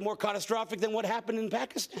really more catastrophic than what happened in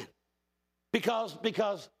Pakistan. Because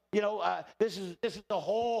this is the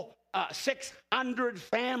whole 600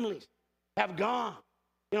 families have gone.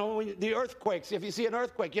 When the earthquakes, if you see an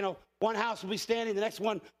earthquake, one house will be standing, the next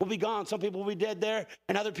one will be gone. Some people will be dead there,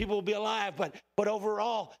 and other people will be alive. But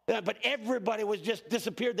overall, but everybody was just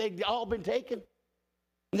disappeared. They'd all been taken.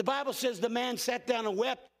 And the Bible says the man sat down and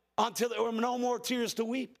wept until there were no more tears to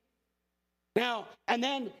weep. Now, and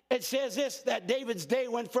then it says this, that David's day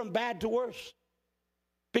went from bad to worse.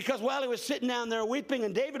 Because while he was sitting down there weeping,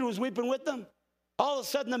 and David was weeping with them, all of a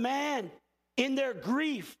sudden the man, in their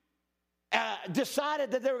grief,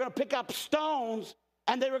 decided that they were going to pick up stones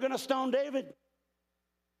and they were going to stone David.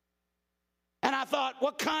 And I thought,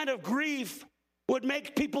 what kind of grief would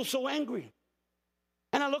make people so angry?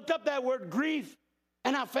 And I looked up that word grief,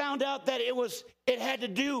 and I found out that it had to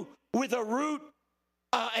do with a root.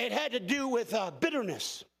 It had to do with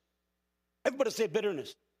bitterness. Everybody say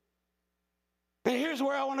bitterness. And here's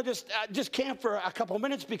where I want to just camp for a couple of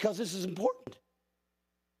minutes, because this is important.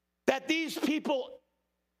 That these people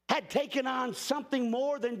had taken on something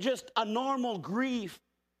more than just a normal grief.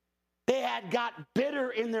 They had got bitter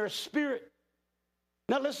in their spirit.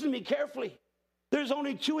 Now listen to me carefully. There's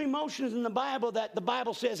only two emotions in the Bible that the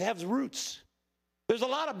Bible says have roots. There's a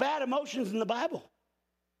lot of bad emotions in the Bible.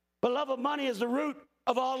 But love of money is the root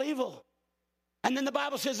of all evil. And then the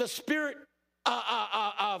Bible says a spirit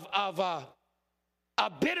of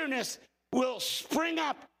bitterness will spring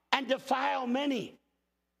up and defile many.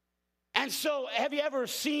 And so have you ever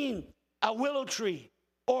seen a willow tree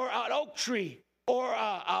or an oak tree or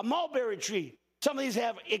a mulberry tree? Some of these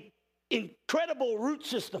have incredible root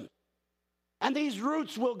systems. And these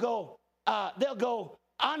roots will go, they'll go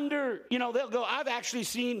under, I've actually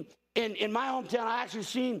seen, in my hometown, I actually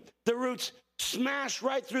seen the roots smash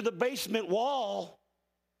right through the basement wall,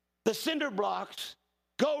 the cinder blocks,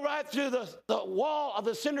 go right through the wall of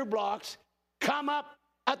the cinder blocks, come up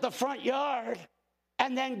at the front yard,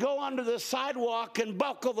 and then go under the sidewalk and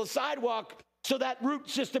buckle the sidewalk so that root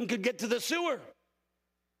system could get to the sewer.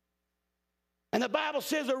 And the Bible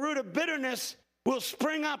says a root of bitterness will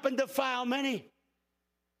spring up and defile many.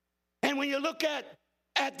 And when you look at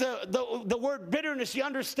the word bitterness, you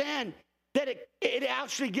understand that it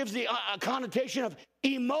actually gives the connotation of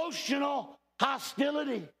emotional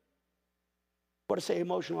hostility. What to say,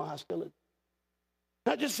 emotional hostility?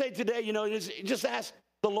 Not just say today, just ask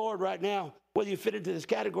the Lord right now whether you fit into this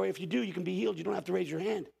category. If you do, you can be healed. You don't have to raise your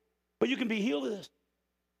hand. But you can be healed of this.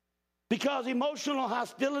 Because emotional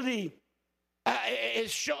hostility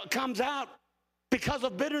comes out because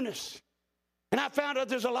of bitterness. And I found out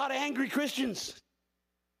there's a lot of angry Christians.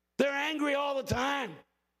 They're angry all the time.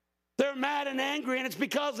 They're mad and angry, and it's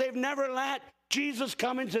because they've never let Jesus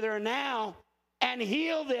come into their now and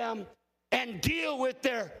heal them and deal with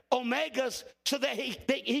their omegas so that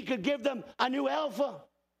he could give them a new alpha.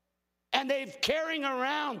 And they've carrying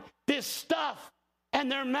around this stuff,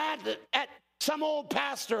 and they're mad at some old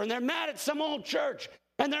pastor, and they're mad at some old church,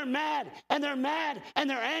 and they're mad, and they're mad, and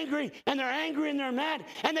they're angry, and they're angry, and they're mad,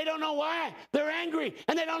 and they don't know why they're angry,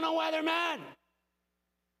 and they don't know why they're mad.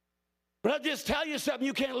 But I'll just tell you something,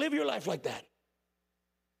 you can't live your life like that.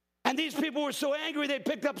 And these people were so angry, they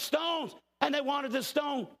picked up stones, and they wanted to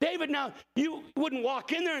stone David. Now, you wouldn't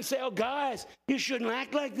walk in there and say, oh, guys, you shouldn't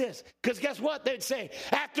act like this. Because guess what? They'd say,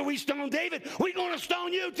 after we stone David, we're going to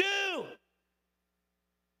stone you too.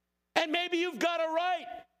 And maybe you've got a right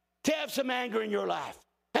to have some anger in your life.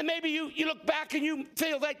 And maybe you look back and you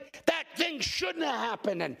feel like that thing shouldn't have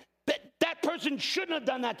happened, and that person shouldn't have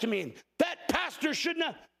done that to me, and that pastor shouldn't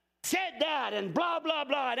have said that, and blah, blah,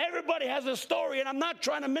 blah. And everybody has a story, and I'm not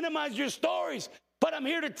trying to minimize your stories, but I'm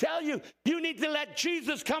here to tell you, you need to let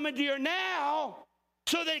Jesus come into your now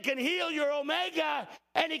so they can heal your omega,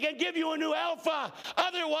 and he can give you a new alpha.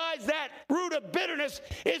 Otherwise, that root of bitterness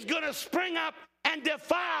is going to spring up and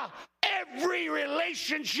defile every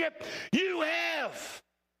relationship you have.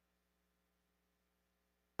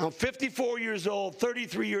 I'm 54 years old,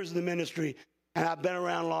 33 years in the ministry, and I've been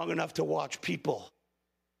around long enough to watch people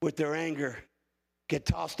with their anger get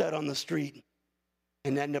tossed out on the street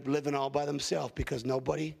and end up living all by themselves because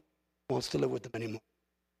nobody wants to live with them anymore.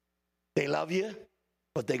 They love you,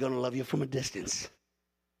 but they're going to love you from a distance.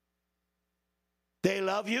 They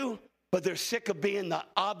love you, but they're sick of being the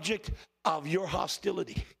object of your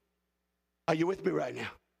hostility. Are you with me right now?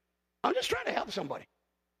 I'm just trying to help somebody.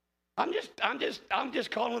 I'm just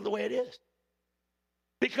calling it the way it is.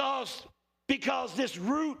 Because this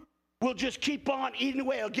root will just keep on eating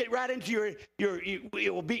away. It'll get right into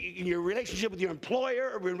it will be your relationship with your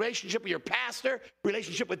employer, a relationship with your pastor,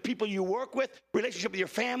 relationship with people you work with, relationship with your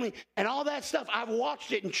family, and all that stuff. I've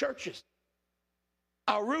watched it in churches.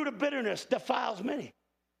 A root of bitterness defiles many.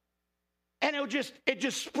 And it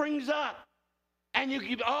just springs up. And you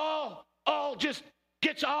keep just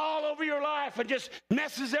gets all over your life and just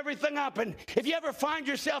messes everything up. And if you ever find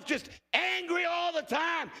yourself just angry all the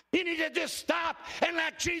time, you need to just stop and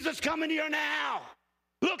let Jesus come into your now.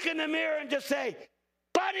 Look in the mirror and just say,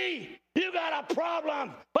 buddy, you got a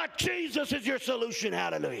problem, but Jesus is your solution.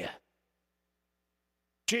 Hallelujah.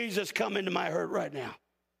 Jesus, come into my hurt right now.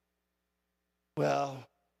 Well,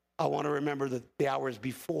 I want to remember the hours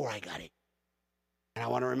before I got it. And I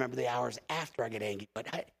want to remember the hours after I get angry. But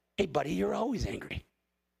hey, buddy, you're always angry.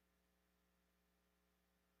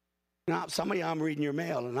 Now, some of you, I'm reading your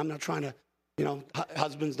mail, and I'm not trying to,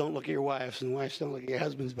 husbands don't look at your wives, and wives don't look at your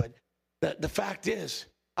husbands. But the fact is,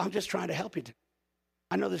 I'm just trying to help you.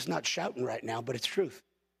 I know this is not shouting right now, but it's truth.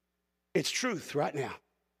 It's truth right now.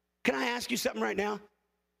 Can I ask you something right now?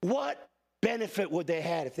 What benefit would they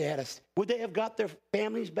have if they had would they have got their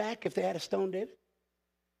families back if they had a stoned David?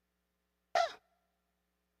 Yeah.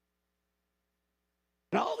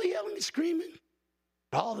 And all the yelling and screaming,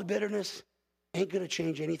 all the bitterness ain't going to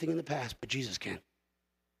change anything in the past, but Jesus can.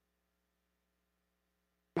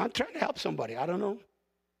 I'm trying to help somebody. I don't know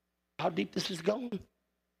how deep this is going,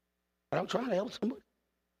 but I'm trying to help somebody.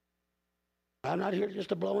 I'm not here just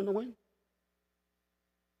to blow in the wind.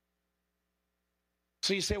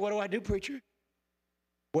 So you say, what do I do, preacher?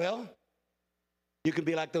 Well, you can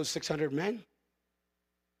be like those 600 men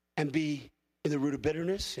and be in the root of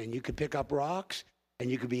bitterness, and you can pick up rocks, and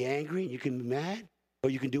you can be angry, and you can be mad, or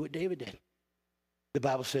you can do what David did. The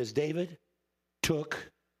Bible says David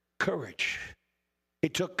took courage. He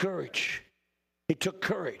took courage. He took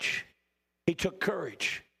courage. He took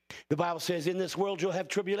courage. The Bible says in this world you'll have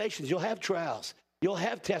tribulations, you'll have trials, you'll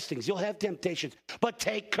have testings, you'll have temptations, but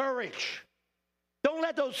take courage. Don't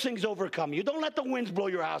let those things overcome you. Don't let the winds blow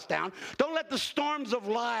your house down. Don't let the storms of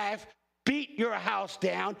life beat your house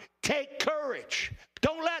down. Take courage.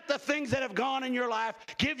 Don't let the things that have gone in your life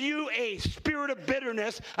give you a spirit of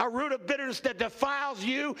bitterness, a root of bitterness that defiles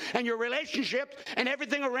you and your relationships and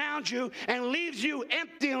everything around you and leaves you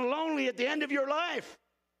empty and lonely at the end of your life.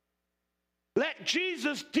 Let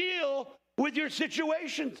Jesus deal with your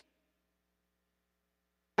situations.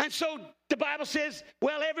 And so the Bible says,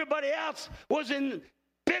 well, everybody else was in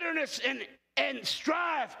bitterness and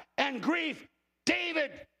strife and grief. David,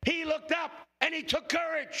 he looked up and he took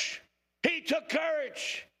courage. He took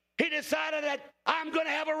courage. He decided that I'm going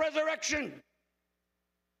to have a resurrection.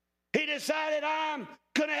 He decided I'm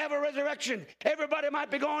going to have a resurrection. Everybody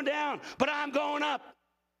might be going down, but I'm going up.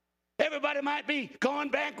 Everybody might be going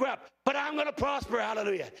bankrupt, but I'm going to prosper,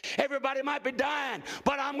 hallelujah. Everybody might be dying,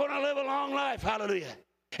 but I'm going to live a long life, hallelujah.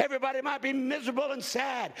 Everybody might be miserable and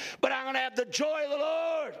sad, but I'm going to have the joy of the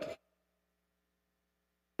Lord.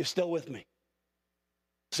 You're still with me.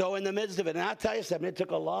 So in the midst of it, and I'll tell you something, it took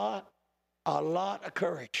a lot of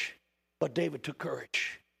courage, but David took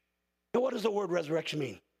courage. And what does the word resurrection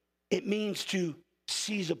mean? It means to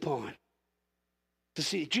seize upon. To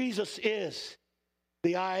see, Jesus is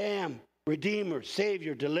the I am, Redeemer,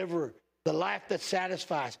 Savior, Deliverer, the life that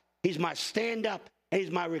satisfies. He's my stand-up and He's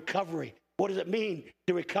my recovery. What does it mean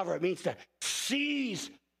to recover? It means to seize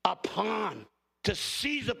upon. To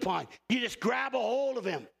seize upon. You just grab a hold of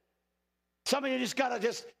Him. Some of you just got to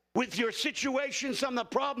just, with your situation, some of the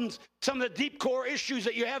problems, some of the deep core issues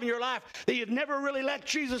that you have in your life that you've never really let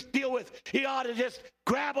Jesus deal with, you ought to just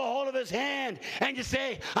grab a hold of His hand and just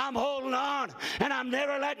say, I'm holding on and I'm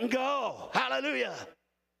never letting go. Hallelujah.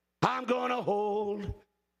 I'm going to hold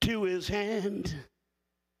to His hand,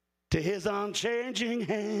 to His unchanging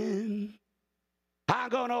hand. I'm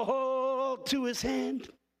going to hold to His hand,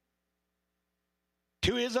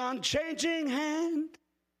 to His unchanging hand.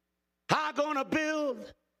 I'm going to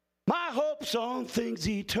build my hopes on things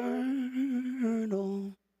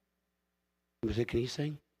eternal. Can you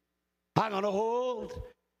sing? I'm going to hold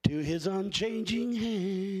to His unchanging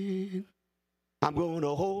hand. I'm going to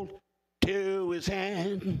hold to His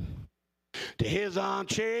hand, to His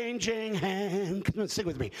unchanging hand. Come on, sing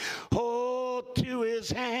with me. Hold to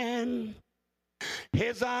His hand,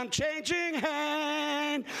 His unchanging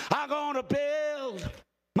hand. I'm going to build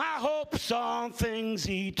my hopes on things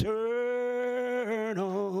eternal.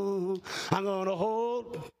 I'm going to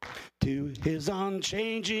hold to His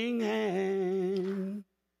unchanging hand.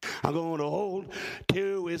 I'm going to hold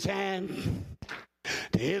to His hand,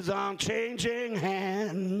 to His unchanging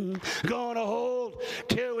hand. I'm going to hold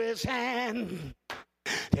to His hand,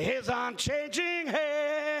 to His unchanging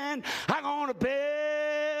hand. I'm going to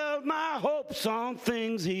build my hopes on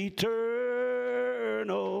things eternal.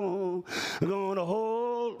 I'm going to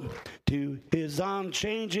hold to His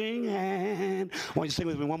unchanging hand. I want you to sing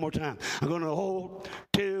with me one more time. I'm going to hold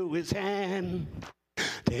to His hand,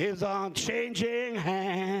 to His unchanging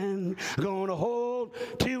hand. I'm going to hold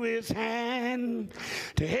to His hand,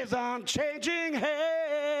 to His unchanging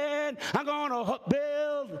hand. I'm going to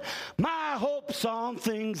build my hopes on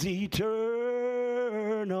things eternal.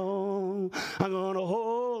 I'm going to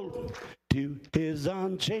hold to His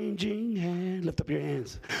unchanging hand. Lift up your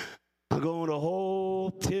hands. I'm going to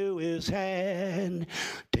hold to His hand,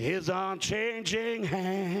 to His unchanging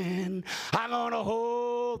hand. I'm going to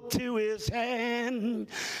hold to His hand,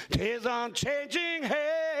 to His unchanging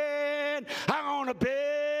hand. I'm going to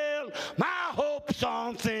build my hopes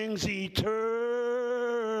on things eternal.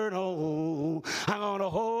 I'm going to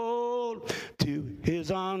hold to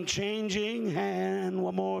His unchanging hand.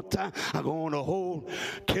 One more time. I'm going to hold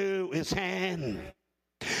to His hand,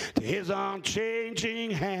 to His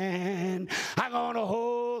unchanging hand. I'm going to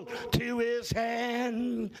hold to His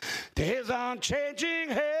hand, to His unchanging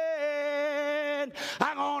hand.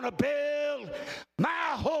 I'm going to build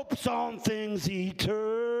my hopes on things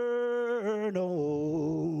eternal.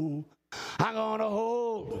 I'm going to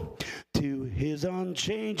hold to His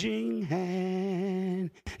unchanging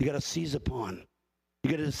hand. You got to seize upon. You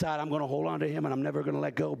got to decide, I'm going to hold on to Him and I'm never going to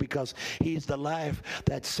let go, because He's the life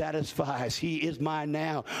that satisfies. He is my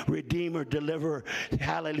now Redeemer, Deliverer,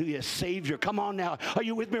 hallelujah, Savior. Come on now. Are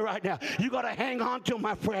you with me right now? You got to hang on to Him,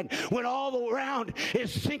 my friend. When all around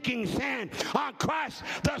is sinking sand, on Christ,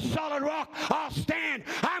 the solid rock, I'll stand.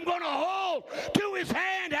 I'm going to hold to His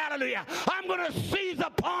hand, hallelujah. I'm going to seize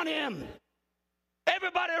upon Him.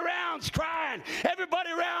 Everybody around's crying.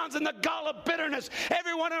 Everybody around's in the gall of bitterness.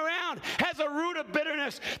 Everyone around has a root of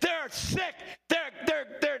bitterness. They're sick.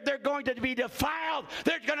 They're going to be defiled.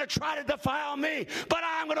 They're going to try to defile me. But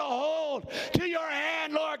I'm going to hold to your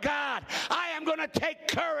hand, Lord God. I am going to take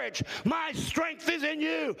courage. My strength is in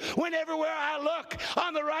you. When everywhere I look,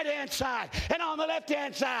 on the right-hand side and on the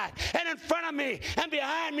left-hand side and in front of me and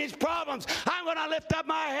behind me's problems, I'm going to lift up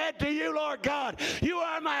my head to you, Lord God. You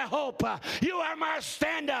are my hope. You are my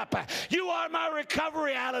stand-up. You are my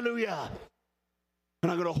recovery. Hallelujah.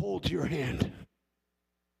 And I'm going to hold to your hand.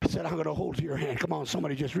 I said, I'm going to hold to your hand. Come on,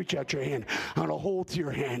 somebody just reach out your hand. I'm going to hold to your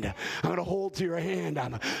hand. I'm going to hold to your hand.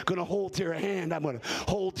 I'm going to hold to your hand. I'm going to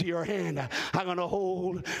hold to your hand. I'm going to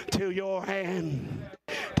hold to your hand,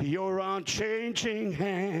 to your unchanging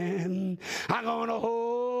hand. I'm going to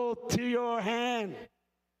hold to your hand,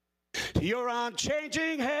 to your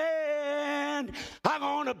unchanging hand. I'm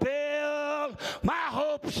going to build my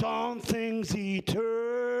hopes on things eternal.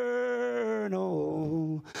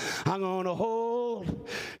 you. I'm going to hold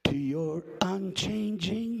to your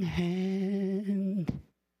unchanging hand.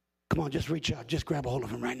 Come on, just reach out. Just grab a hold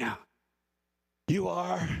of him right now. You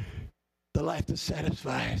are the life that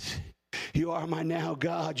satisfies. You are my now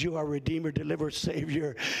God. You are Redeemer, Deliverer,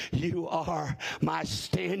 Savior. You are my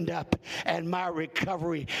stand-up and my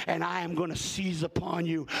recovery, and I am going to seize upon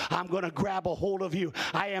you. I'm going to grab a hold of you.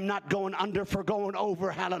 I am not going under for going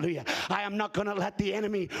over. Hallelujah. I am not going to let the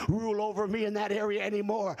enemy rule over me in that area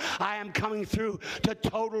anymore. I am coming through to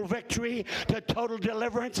total victory, to total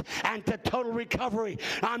deliverance, and to total recovery.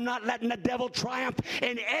 I'm not letting the devil triumph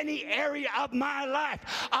in any area of my life.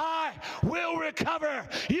 I will recover.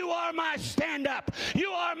 You are my stand-up. You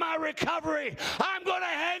are my recovery. I'm going to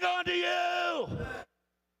hang on to you.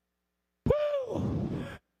 Woo!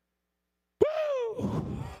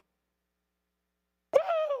 Woo!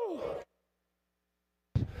 Woo!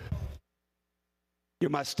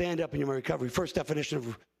 You're my stand-up and you're my recovery. First definition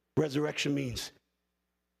of resurrection means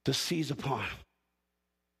to seize upon.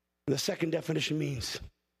 The second definition means,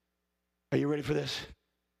 are you ready for this?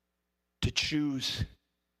 To choose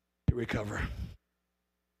to recover.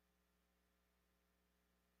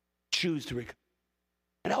 Choose to recover.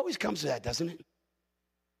 It always comes to that, doesn't it?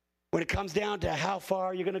 When it comes down to how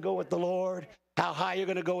far you're going to go with the Lord, how high you're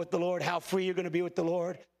going to go with the Lord, how free you're going to be with the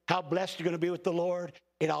Lord, how blessed you're going to be with the Lord,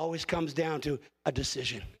 it always comes down to a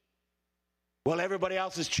decision. Well, everybody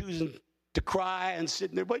else is choosing to cry and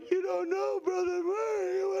sitting there, but you don't know, Brother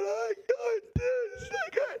Murray, what I got this.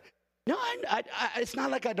 No, it's not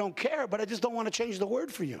like I don't care, but I just don't want to change the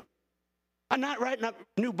word for you. I'm not writing a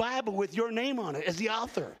new Bible with your name on it as the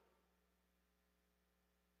author.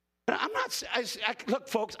 I'm not, look,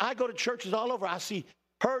 folks, I go to churches all over. I see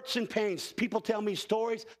hurts and pains. People tell me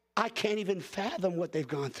stories. I can't even fathom what they've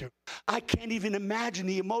gone through. I can't even imagine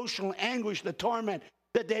the emotional anguish, the torment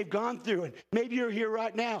that they've gone through. And maybe you're here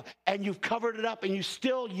right now and you've covered it up and you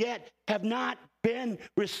still yet have not been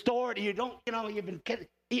restored. You don't, you've been,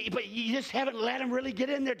 but you just haven't let him really get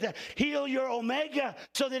in there to heal your omega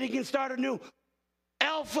so that he can start a new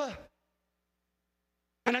alpha.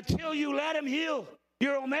 And until you let him heal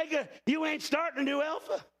your omega, you ain't starting a new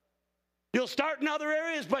alpha. You'll start in other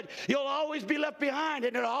areas, but you'll always be left behind,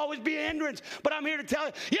 and it'll always be a hindrance. But I'm here to tell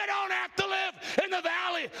you, you don't have to live in the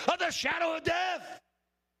valley of the shadow of death.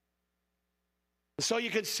 So you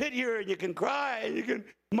can sit here and you can cry and you can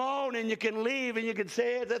moan and you can leave and you can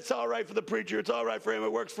say, hey, that's all right for the preacher. It's all right for him.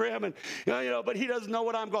 It works for him. And but he doesn't know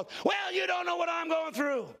what I'm going through. Well, you don't know what I'm going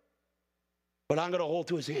through. But I'm going to hold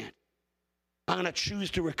to his hand. I'm going to choose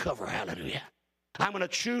to recover. Hallelujah. I'm going to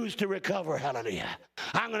choose to recover. Hallelujah.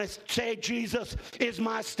 I'm going to say Jesus is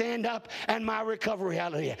my stand-up and my recovery.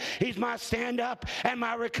 Hallelujah. He's my stand-up and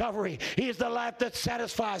my recovery. He is the life that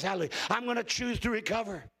satisfies. Hallelujah. I'm going to choose to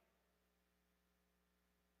recover.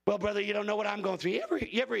 Well, brother, you don't know what I'm going through.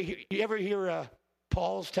 You ever hear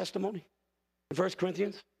Paul's testimony in 1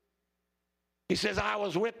 Corinthians? He says, I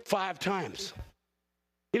was whipped 5 times.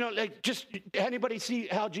 Just anybody see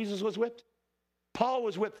how Jesus was whipped? Paul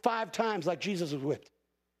was whipped 5 times like Jesus was whipped.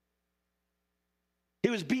 He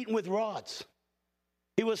was beaten with rods.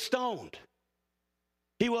 He was stoned.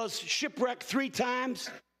 He was shipwrecked 3 times,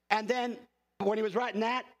 and then when he was writing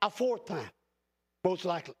that, a 4th time, most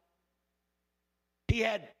likely. He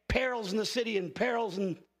had perils in the city and perils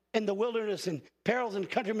in the wilderness and perils in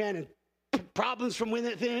countrymen and problems from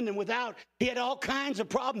within and without. He had all kinds of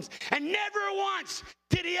problems. And never once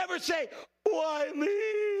did he ever say, why me?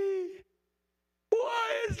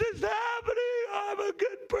 Why is this happening? I'm a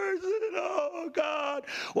good person. Oh, God.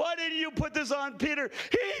 Why didn't you put this on Peter?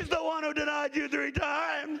 He's the one who denied you 3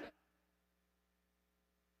 times.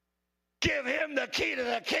 Give him the key to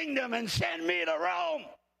the kingdom and send me to Rome.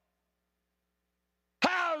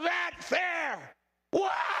 How's that fair?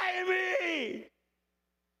 Why me?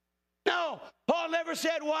 No, Paul never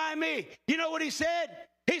said, why me? You know what he said?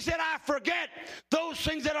 He said, I forget those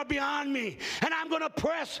things that are beyond me, and I'm going to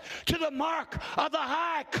press to the mark of the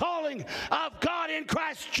high calling of God in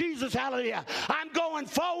Christ Jesus, hallelujah. I'm going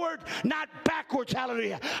forward, not backwards,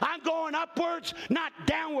 hallelujah. I'm going upwards, not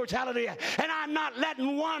downwards, hallelujah. And I'm not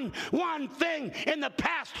letting one thing in the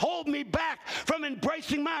past hold me back from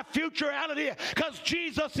embracing my future, hallelujah, because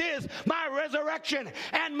Jesus is my resurrection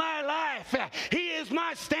and my life. He is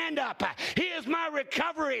my stand-up. He is my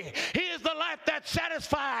recovery. He is the life that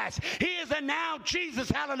satisfies. He is a now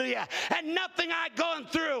Jesus, hallelujah. And nothing I've gone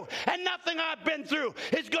through and nothing I've been through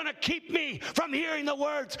is going to keep me from hearing the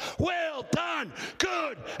words, well done,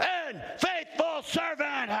 good and faithful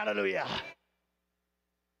servant, hallelujah.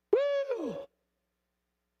 Woo!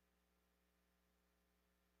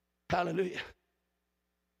 Hallelujah.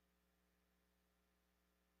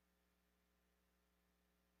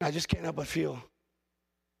 I just can't help but feel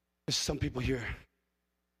there's some people here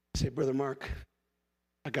say, Brother Mark,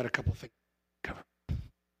 I got a couple things to cover.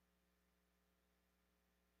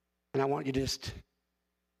 And I want you to just,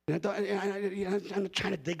 I'm not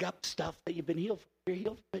trying to dig up stuff that you've been healed from. You're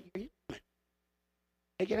healed from it. You're healed from it.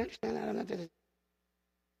 You can understand that? I'm not just,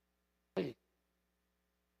 please.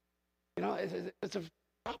 You know, it's a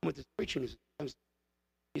problem with this preaching.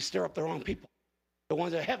 You stir up the wrong people. The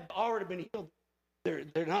ones that have already been healed,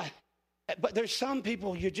 they're not. But there's some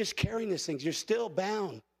people, you're just carrying these things. You're still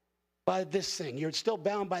bound by this thing. You're still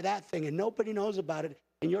bound by that thing, and nobody knows about it,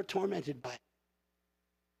 and you're tormented by it.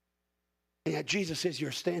 And yet Jesus is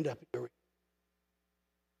your stand-up.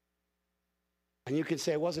 And you can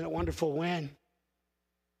say, wasn't it wonderful when?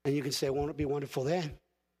 And you can say, won't it be wonderful then?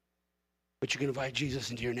 But you can invite Jesus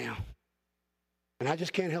into your now. And I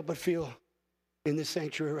just can't help but feel in this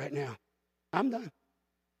sanctuary right now, I'm done.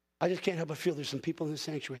 I just can't help but feel there's some people in the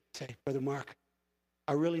sanctuary that say, Brother Mark,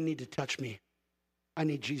 I really need to touch me. I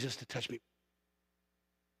need Jesus to touch me.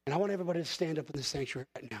 And I want everybody to stand up in the sanctuary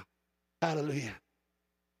right now. Hallelujah.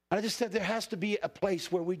 And I just said there has to be a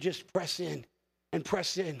place where we just press in and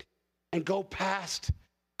go past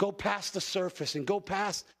the surface and go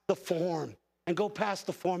past the form and go past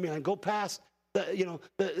the formula and go past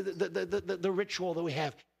the ritual that we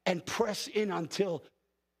have and press in until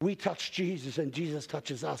we touch Jesus and Jesus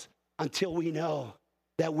touches us, until we know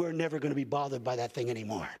that we're never going to be bothered by that thing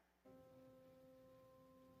anymore.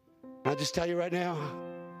 I'll just tell you right now,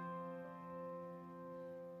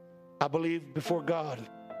 I believe before God,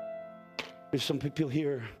 there's some people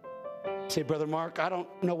here say, Brother Mark, I don't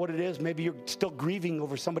know what it is. Maybe you're still grieving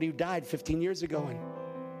over somebody who died 15 years ago and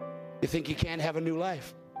you think you can't have a new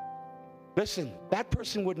life. Listen, that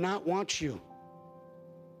person would not want you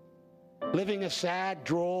living a sad,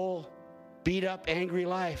 droll, beat up, angry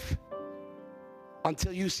life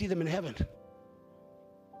until you see them in heaven.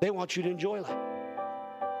 They want you to enjoy life.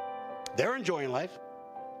 They're enjoying life.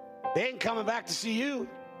 They ain't coming back to see you.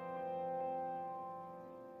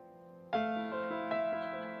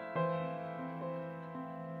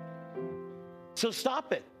 So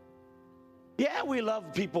stop it. Yeah, we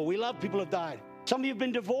love people. We love people who have died. Some of you have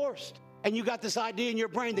been divorced, and you got this idea in your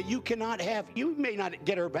brain that you may not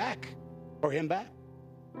get her back or him back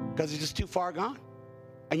because it's just too far gone.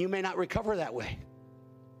 And you may not recover that way,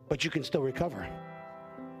 but you can still recover.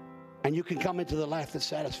 And you can come into the life that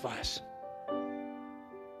satisfies.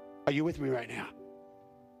 Are you with me right now?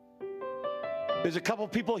 There's a couple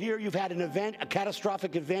people here, you've had an event, a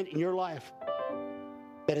catastrophic event in your life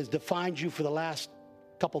that has defined you for the last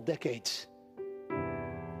couple decades.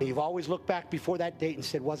 And you've always looked back before that date and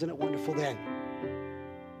said, wasn't it wonderful then?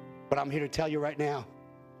 But I'm here to tell you right now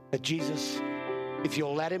that Jesus, if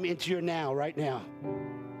you'll let him into your now, right now,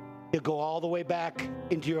 he'll go all the way back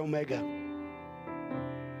into your omega.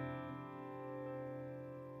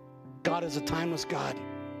 God is a timeless God.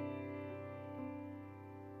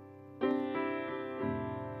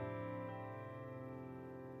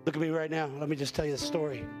 Look at me right now. Let me just tell you the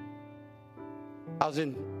story. I was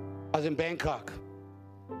in Bangkok.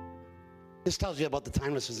 This tells you about the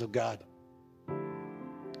timelessness of God.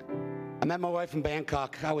 I met my wife in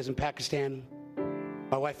Bangkok. I was in Pakistan.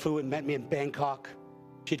 My wife flew and met me in Bangkok.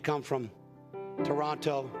 She'd come from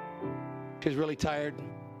Toronto. She was really tired.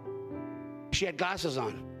 She had glasses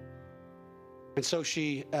on. And so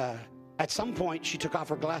she, at some point, she took off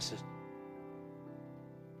her glasses.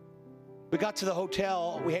 We got to the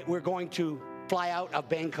hotel. We're going to fly out of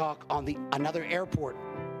Bangkok on another airport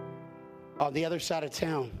on the other side of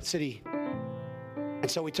town, city. And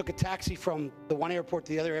so we took a taxi from the one airport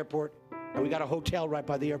to the other airport, and we got a hotel right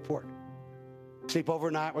by the airport. Sleep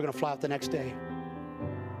overnight. We're going to fly out the next day.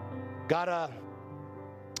 Got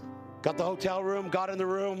the hotel room, got in the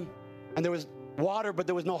room, and there was water, but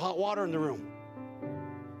there was no hot water in the room.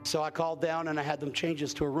 So I called down, and I had them change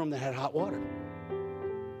us to a room that had hot water.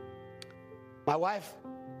 My wife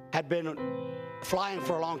had been flying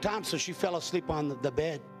for a long time, so she fell asleep on the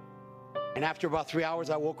bed. And after about 3 hours,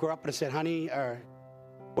 I woke her up and I said, honey,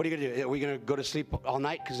 what are you going to do? Are we going to go to sleep all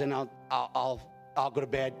night? Because then I'll go to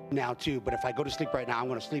bed now, too. But if I go to sleep right now, I'm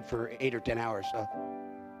going to sleep for 8 or 10 hours. So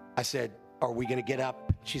I said, are we going to get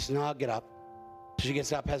up? She said, no, I'll get up. So she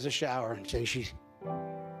gets up, has a shower, and she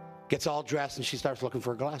gets all dressed, and she starts looking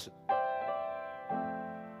for her glasses.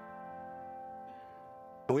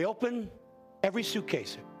 And we open every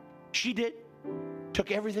suitcase. She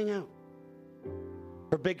took everything out.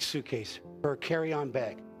 Her big suitcase, her carry-on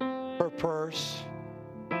bag, her purse,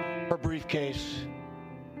 her briefcase,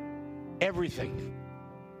 everything.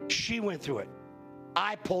 She went through it.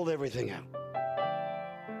 I pulled everything out.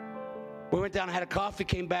 We went down and had a coffee,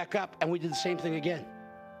 came back up, and we did the same thing again.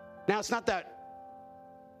 Now, it's not that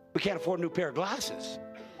we can't afford a new pair of glasses.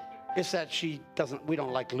 It's that we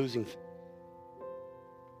don't like losing.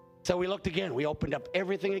 So we looked again. We opened up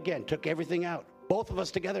everything again, took everything out. Both of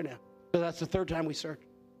us together now. So that's the third time we searched.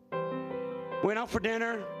 Went out for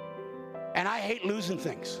dinner, and I hate losing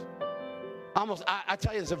things. I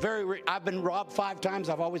tell you, I've been robbed 5 times.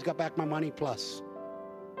 I've always got back my money plus.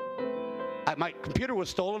 My computer was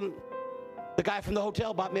stolen. The guy from the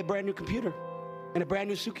hotel bought me a brand new computer and a brand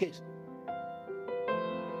new suitcase.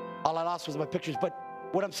 All I lost was my pictures. But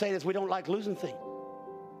what I'm saying is we don't like losing things.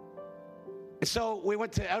 And so we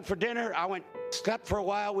went out for dinner. Slept for a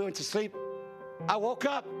while. We went to sleep. I woke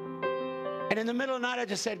up, and in the middle of the night, I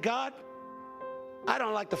just said, God, I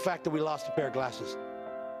don't like the fact that we lost a pair of glasses.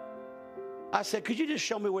 I said, could you just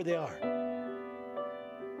show me where they are?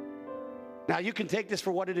 Now, you can take this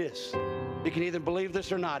for what it is. You can either believe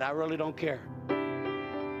this or not. I really don't care.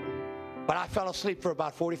 But I fell asleep for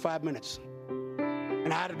about 45 minutes,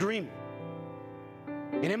 and I had a dream.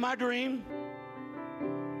 And in my dream,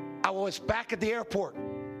 I was back at the airport,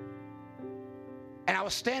 and I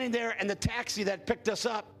was standing there, and the taxi that picked us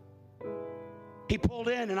up, he pulled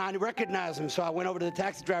in, and I recognized him. So I went over to the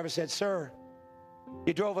taxi driver and said, sir,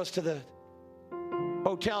 you drove us to the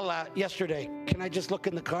hotel yesterday. Can I just look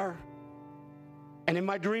in the car? And in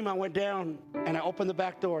my dream, I went down, and I opened the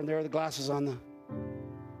back door, and there are the glasses on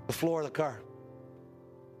the floor of the car.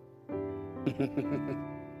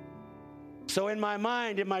 So in my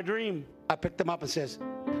mind, in my dream, I picked them up and says,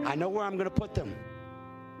 I know where I'm going to put them.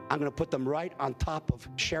 I'm going to put them right on top of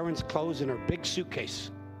Sharon's clothes in her big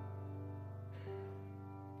suitcase.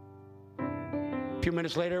 A few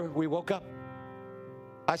minutes later, we woke up.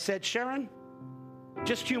 I said, Sharon,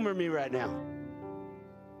 just humor me right now.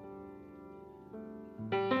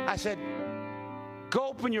 I said, go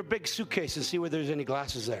open your big suitcase and see whether there's any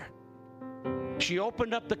glasses there. She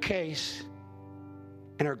opened up the case,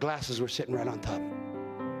 and her glasses were sitting right on top.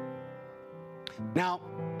 Now,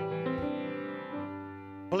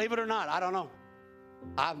 believe it or not, I don't know.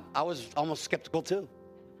 I was almost skeptical too.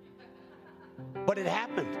 But it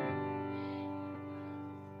happened.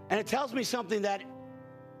 And it tells me something that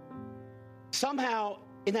somehow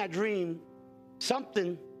in that dream,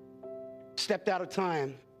 something stepped out of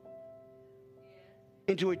time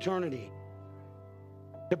into eternity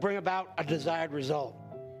to bring about a desired result.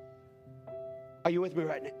 Are you with me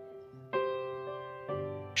right now?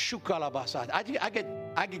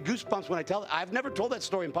 I get goosebumps when I tell it. I've never told that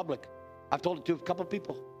story in public. I've told it to a couple of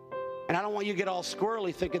people. And I don't want you to get all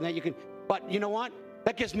squirrely thinking that you can. But you know what?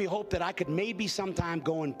 That gives me hope that I could maybe sometime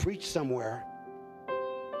go and preach somewhere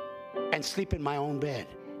and sleep in my own bed.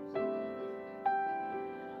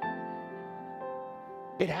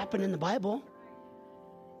 It happened in the Bible.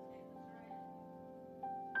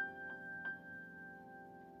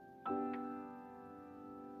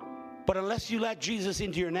 But unless you let Jesus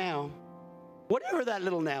into your now, whatever that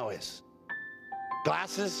little now is,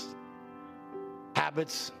 glasses,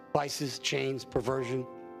 habits, vices, chains, perversion,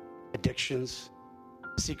 addictions,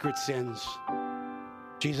 secret sins,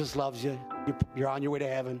 Jesus loves you. You're on your way to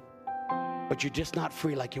heaven, but you're just not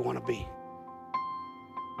free like you want to be.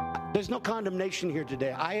 There's no condemnation here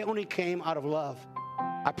today. I only came out of love.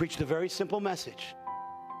 I preached a very simple message,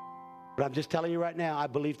 but I'm just telling you right now, I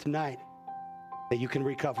believe tonight that you can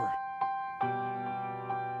recover.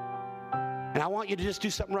 And I want you to just do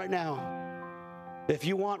something right now. If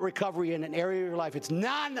you want recovery in an area of your life, it's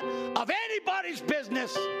none of anybody's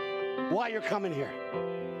business why you're coming here.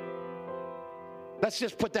 Let's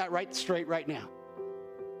just put that right straight right now.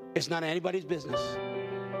 It's not anybody's business.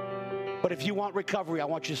 But if you want recovery, I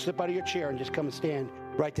want you to slip out of your chair and just come and stand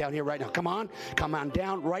right down here right now. Come on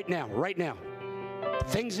down right now, right now.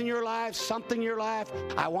 Things in your life, something in your life,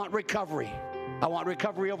 I want recovery. I want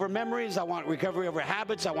recovery over memories. I want recovery over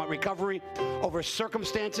habits. I want recovery over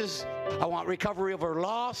circumstances. I want recovery over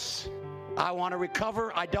loss. I want to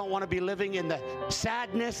recover. I don't want to be living in the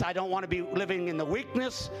sadness. I don't want to be living in the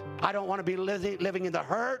weakness. I don't want to be living in the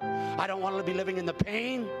hurt. I don't want to be living in the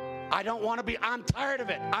pain. I'm tired of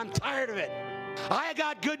it. I'm tired of it. I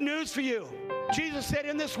got good news for you. Jesus said,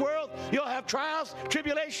 in this world, you'll have trials,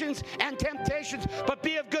 tribulations, and temptations, but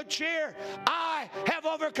be of good cheer. I have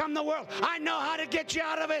overcome the world. I know how to get you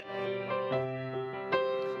out of it.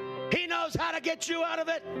 He knows how to get you out of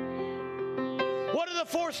it. What are the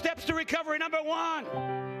 4 steps to recovery? Number 1,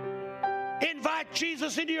 invite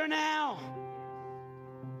Jesus into your now.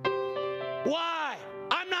 Why?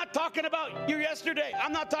 I'm not talking about your yesterday.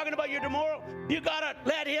 I'm not talking about your tomorrow. You got to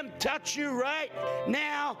let him touch you right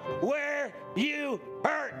now where you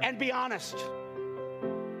hurt and be honest.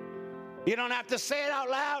 You don't have to say it out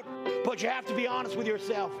loud, but you have to be honest with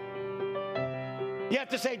yourself. You have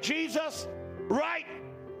to say, Jesus, right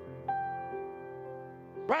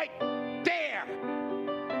there.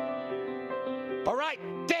 All right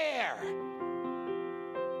there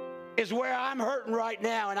is where I'm hurting right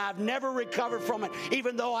now, and I've never recovered from it.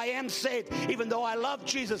 Even though I am saved, even though I love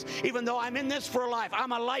Jesus, even though I'm in this for life,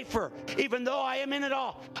 I'm a lifer. Even though I am in it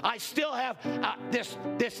all, I still have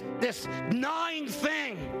this gnawing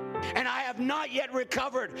thing, and I have not yet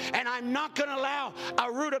recovered. And I'm not going to allow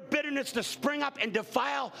a root of bitterness to spring up and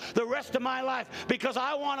defile the rest of my life, because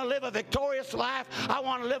I want to live a victorious life. I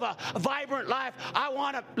want to live a vibrant life. I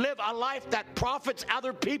want to live a life that profits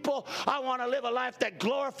other people. I want to live a life that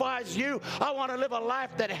glorifies you. I want to live a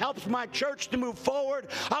life that helps my church to move forward.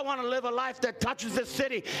 I want to live a life that touches this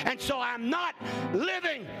city. And so I'm not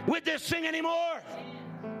living with this thing anymore.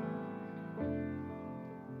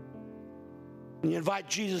 And you invite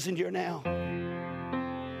Jesus into your now.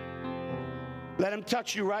 Let him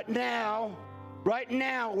touch you right now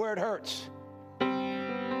where it hurts.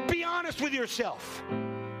 Be honest with yourself.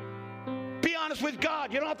 Be honest with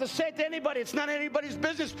God. You don't have to say it to anybody. It's not anybody's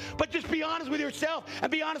business. But just be honest with yourself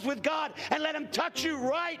and be honest with God, and let him touch you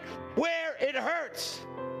right where it hurts.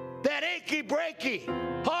 That achy, breaky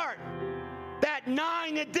heart, that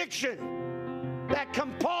gnawing addiction, that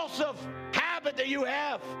compulsive habit that you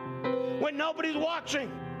have when nobody's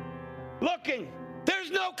watching, looking. There's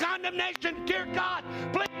no condemnation, dear God.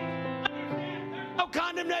 Please understand, there's no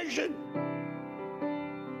condemnation.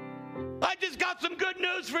 I just got some good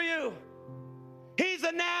news for you. He's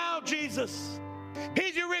the now Jesus.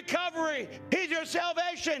 He's your recovery. He's your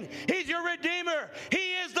salvation. He's your Redeemer.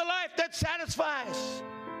 He is the life that satisfies.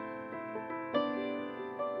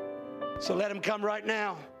 So let him come right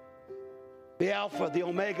now. The Alpha, the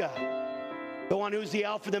Omega. The one who's the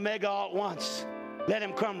Alpha, the Omega all at once. Let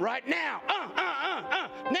him come right now.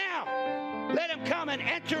 Now. Let him come and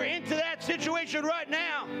enter into that situation right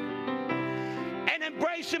now. And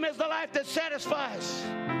embrace him as the life that satisfies.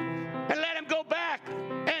 And let him go back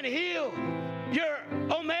and heal your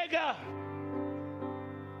Omega.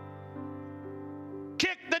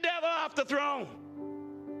 Kick the devil off the throne.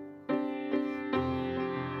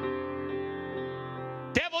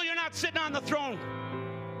 Devil, you're not sitting on the throne.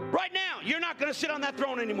 Right now, you're not going to sit on that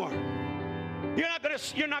throne anymore. You're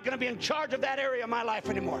not going to be in charge of that area of my life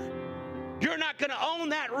anymore. You're not going to own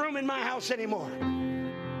that room in my house anymore.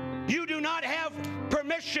 You do not have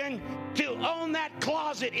permission to own that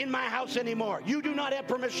closet in my house anymore. You do not have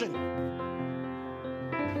permission.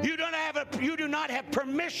 You do not have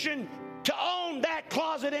permission to own that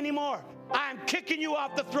closet anymore. I'm kicking you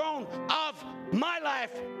off the throne of my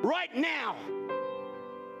life right now.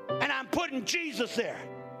 And I'm putting Jesus there.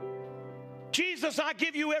 Jesus, I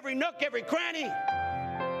give you every nook, every cranny,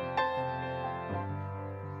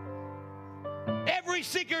 every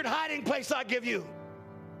secret hiding place I give you.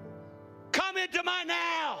 Come into my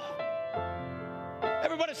now.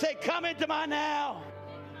 Everybody say, come into my now.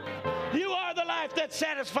 You are the life that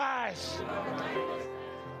satisfies.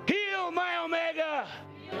 Heal my Omega.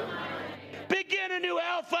 Begin a new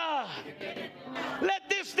Alpha. Let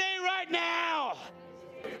this day right now,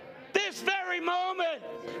 this very moment,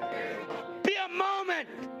 be a moment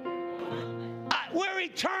where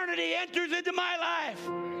eternity enters into my life.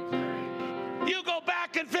 You go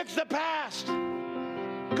back and fix the past.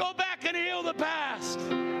 Go back and heal the past.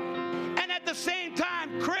 And at the same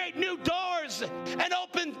time, create new doors and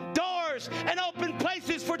open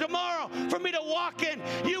places for tomorrow for me to walk in.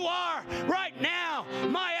 You are right now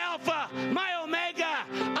my Alpha, my Omega.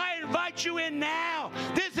 I invite you in now.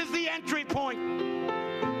 This is the entry point.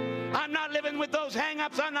 I'm not living with those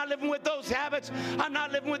hang-ups. I'm not living with those habits. I'm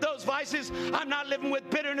not living with those vices. I'm not living with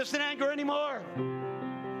bitterness and anger anymore.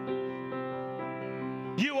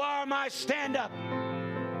 You are my stand-up.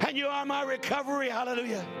 And you are my recovery.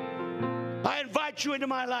 Hallelujah. I invite you into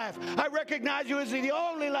my life. I recognize you as the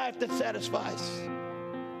only life that satisfies.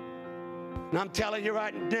 And I'm telling you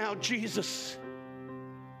right now, Jesus,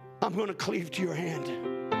 I'm going to cleave to your hand.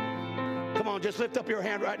 Come on, just lift up your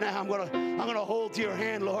hand right now. I'm going to hold to your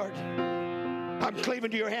hand, Lord. I'm cleaving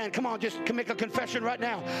to your hand. Come on, just make a confession right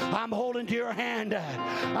now. I'm holding to your hand.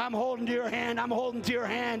 I'm holding to your hand. I'm holding to your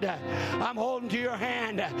hand. I'm holding to your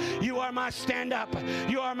hand. You are my stand-up.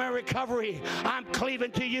 You are my recovery. I'm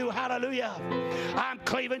cleaving to you. Hallelujah. I'm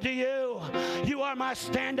cleaving to you. You are my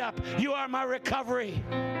stand-up. You are my recovery.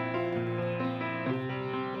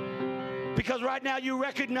 Because right now you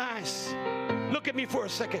recognize, look at me for a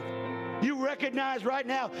second. You recognize right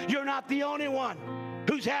now you're not the only one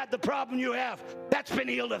who's had the problem you have. That's been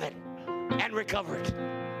healed of it and recovered.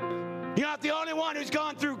 You're not the only one who's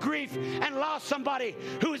gone through grief and lost somebody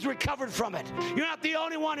who has recovered from it. You're not the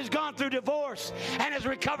only one who's gone through divorce and has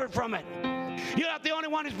recovered from it. You're not the only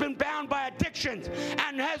one who's been bound by addictions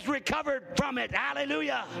and has recovered from it.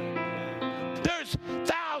 Hallelujah. There's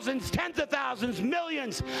thousands, tens of thousands,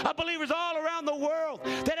 millions of believers all around the world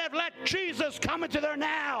that have let Jesus come into their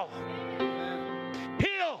now.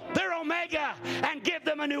 Heal their omega and give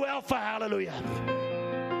them a new alpha. Hallelujah.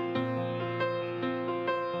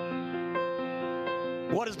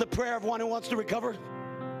 What is the prayer of one who wants to recover?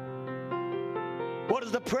 What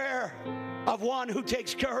is the prayer of one who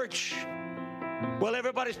takes courage? Well,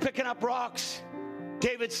 everybody's picking up rocks.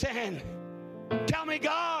 David's saying, tell me,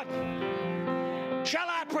 God, shall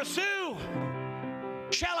I pursue?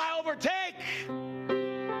 Shall I overtake?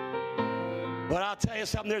 But I'll tell you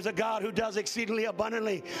something, there's a God who does exceedingly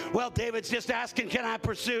abundantly. Well, David's just asking, can I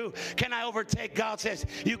pursue? Can I overtake? God says,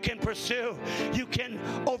 you can pursue, you can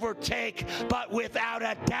overtake, but without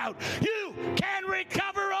a doubt, you can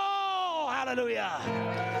recover all. Hallelujah.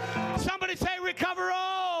 Somebody say, recover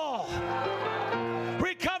all.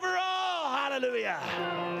 Recover all. Hallelujah.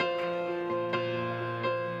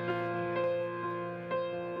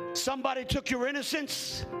 Somebody took your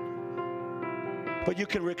innocence, but you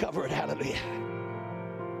can recover it. Hallelujah.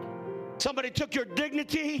 Somebody took your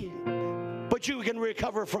dignity, but you can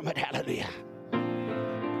recover from it. Hallelujah.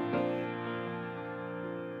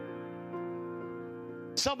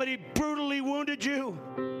 Somebody brutally wounded you,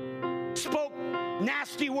 spoke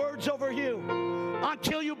nasty words over you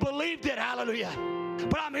until you believed it. Hallelujah.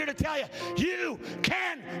 But I'm here to tell you, you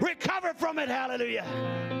can recover from it. Hallelujah.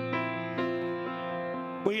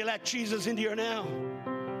 Will you let Jesus into your now?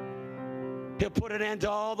 He'll put an end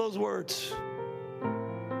to all those words.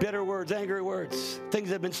 Bitter words, angry words, things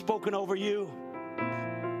that have been spoken over you.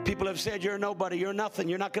 People have said you're nobody, you're nothing,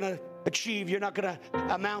 you're not going to achieve, you're not going to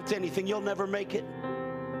amount to anything, you'll never make it.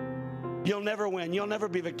 You'll never win, you'll never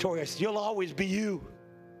be victorious, you'll always be you.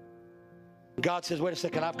 God says, wait a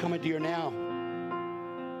second, I've come into your now.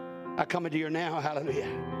 I come into your now, hallelujah.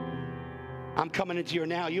 I'm coming into your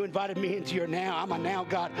now. You invited me into your now. I'm a now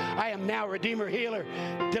God. I am now Redeemer, Healer,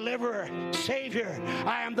 Deliverer, Savior.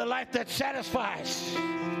 I am the life that satisfies.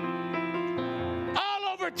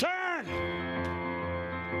 I'll overturn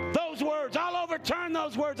those words. I'll overturn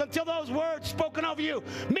those words until those words spoken over you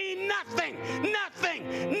mean nothing, nothing,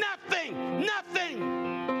 nothing, nothing.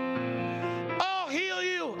 I'll heal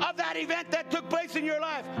you of that event that took place in your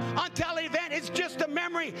life until the event is just a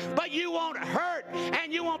memory, but you won't hurt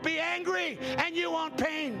and you won't be angry and you won't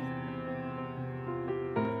pain.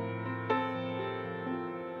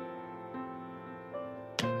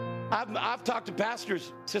 I've talked to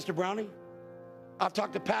pastors, Sister Brownie. I've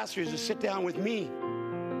talked to pastors who sit down with me.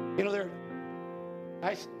 You know, they're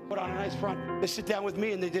nice, put on a nice front. They sit down with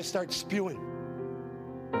me and they just start spewing.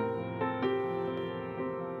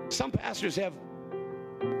 Some pastors have,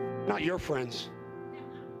 not your friends,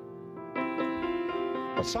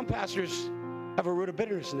 but some pastors have a root of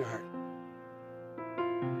bitterness in their heart.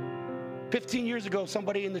 15 years ago,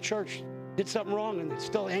 somebody in the church did something wrong and they're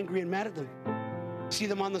still angry and mad at them. See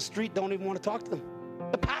them on the street, don't even want to talk to them.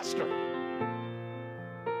 The pastor.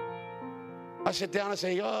 I sit down and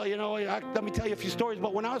say, oh, you know, let me tell you a few stories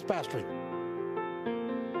about when I was pastoring.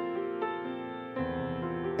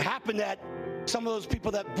 It happened that some of those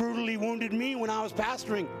people that brutally wounded me when I was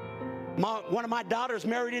pastoring, one of my daughters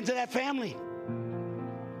married into that family.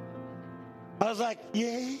 I was like,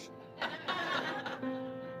 yeah.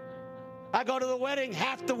 I go to the wedding,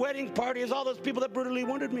 half the wedding party is all those people that brutally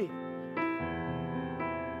wounded me.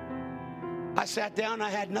 I sat down,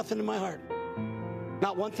 I had nothing in my heart.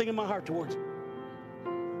 Not one thing in my heart towards them.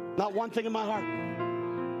 Not one thing in my heart.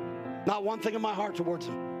 Not one thing in my heart towards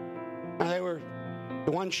them. And they were,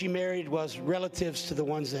 the one she married was relatives to the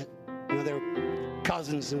ones that, you know, they were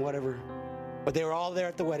cousins and whatever. But they were all there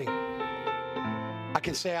at the wedding. I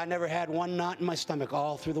can say I never had one knot in my stomach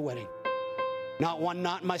all through the wedding. Not one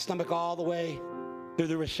knot in my stomach all the way through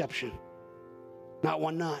the reception. Not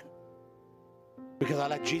one knot. Because I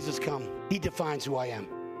let Jesus come. He defines who I am.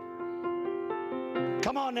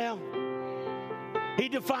 Come on now. He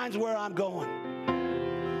defines where I'm going.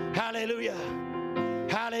 Hallelujah.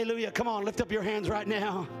 Hallelujah. Come on, lift up your hands right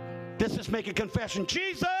now. Let's just make a confession.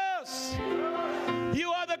 Jesus,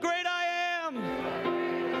 you are the great I am.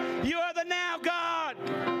 You are the now God.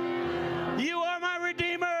 You are my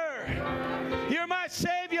Redeemer. You're my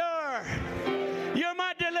Savior. You're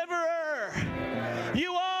my Deliverer.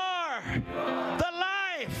 You are the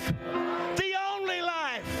life, the only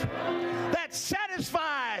life that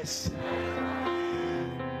satisfies.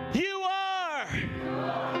 You are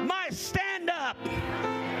my stand-up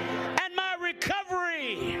and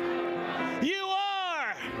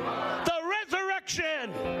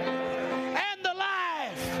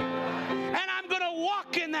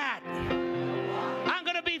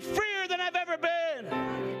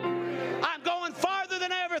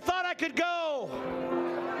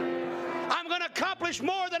accomplish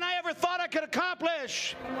more than I ever thought I could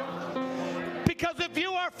accomplish. Because if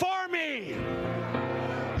you are for me,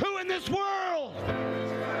 who in this world,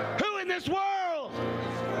 who in this world,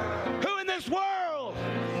 who in this world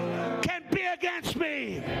can be against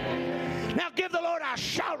me? Now give the Lord a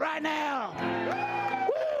shout right now.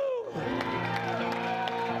 Woo!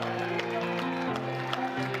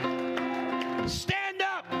 Stand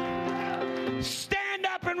up. Stand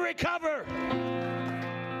up and recover.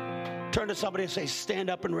 Turn to somebody and say, stand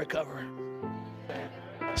up and recover.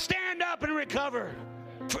 Stand up and recover.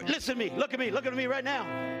 Listen to me. Look at me. Look at me right now.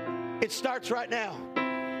 It starts right now.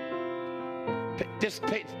 Just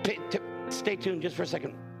stay tuned just for a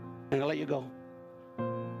second, and I'll let you go.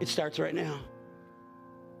 It starts right now.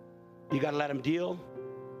 You got to let him deal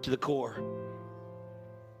to the core.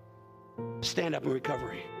 Stand up in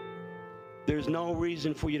recovery. There's no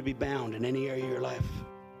reason for you to be bound in any area of your life.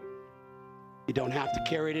 You don't have to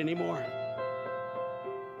carry it anymore.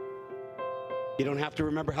 You don't have to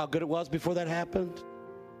remember how good it was before that happened,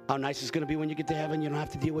 how nice it's going to be when you get to heaven. You don't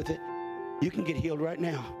have to deal with it. You can get healed right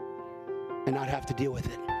now and not have to deal with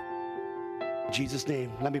it. In Jesus'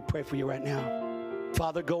 name, let me pray for you right now.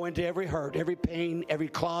 Father, go into every hurt, every pain, every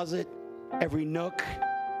closet, every nook,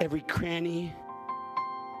 every cranny,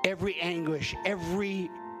 every anguish, every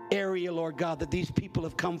area, Lord God, that these people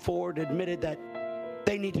have come forward, admitted that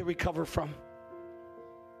they need to recover from.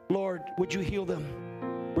 Lord, would you heal them,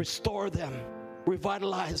 restore them,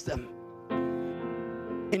 revitalize them,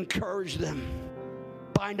 encourage them,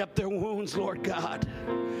 bind up their wounds, Lord God.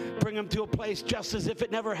 Bring them to a place just as if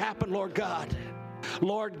it never happened, Lord God.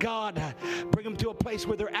 Lord God, bring them to a place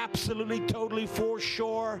where they're absolutely, totally for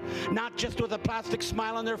sure, not just with a plastic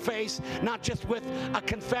smile on their face, not just with a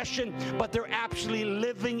confession, but they're actually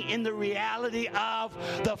living in the reality of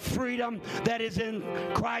the freedom that is in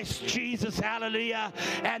Christ Jesus. Hallelujah.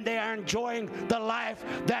 And they are enjoying the life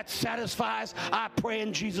that satisfies. I pray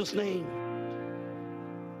in Jesus' name.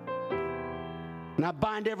 And I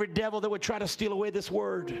bind every devil that would try to steal away this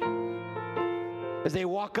word as they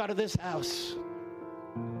walk out of this house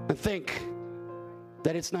and think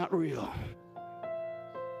that it's not real.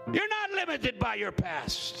 You're not limited by your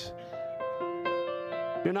past.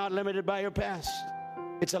 You're not limited by your past.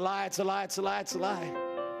 It's a lie, it's a lie, it's a lie, it's a lie.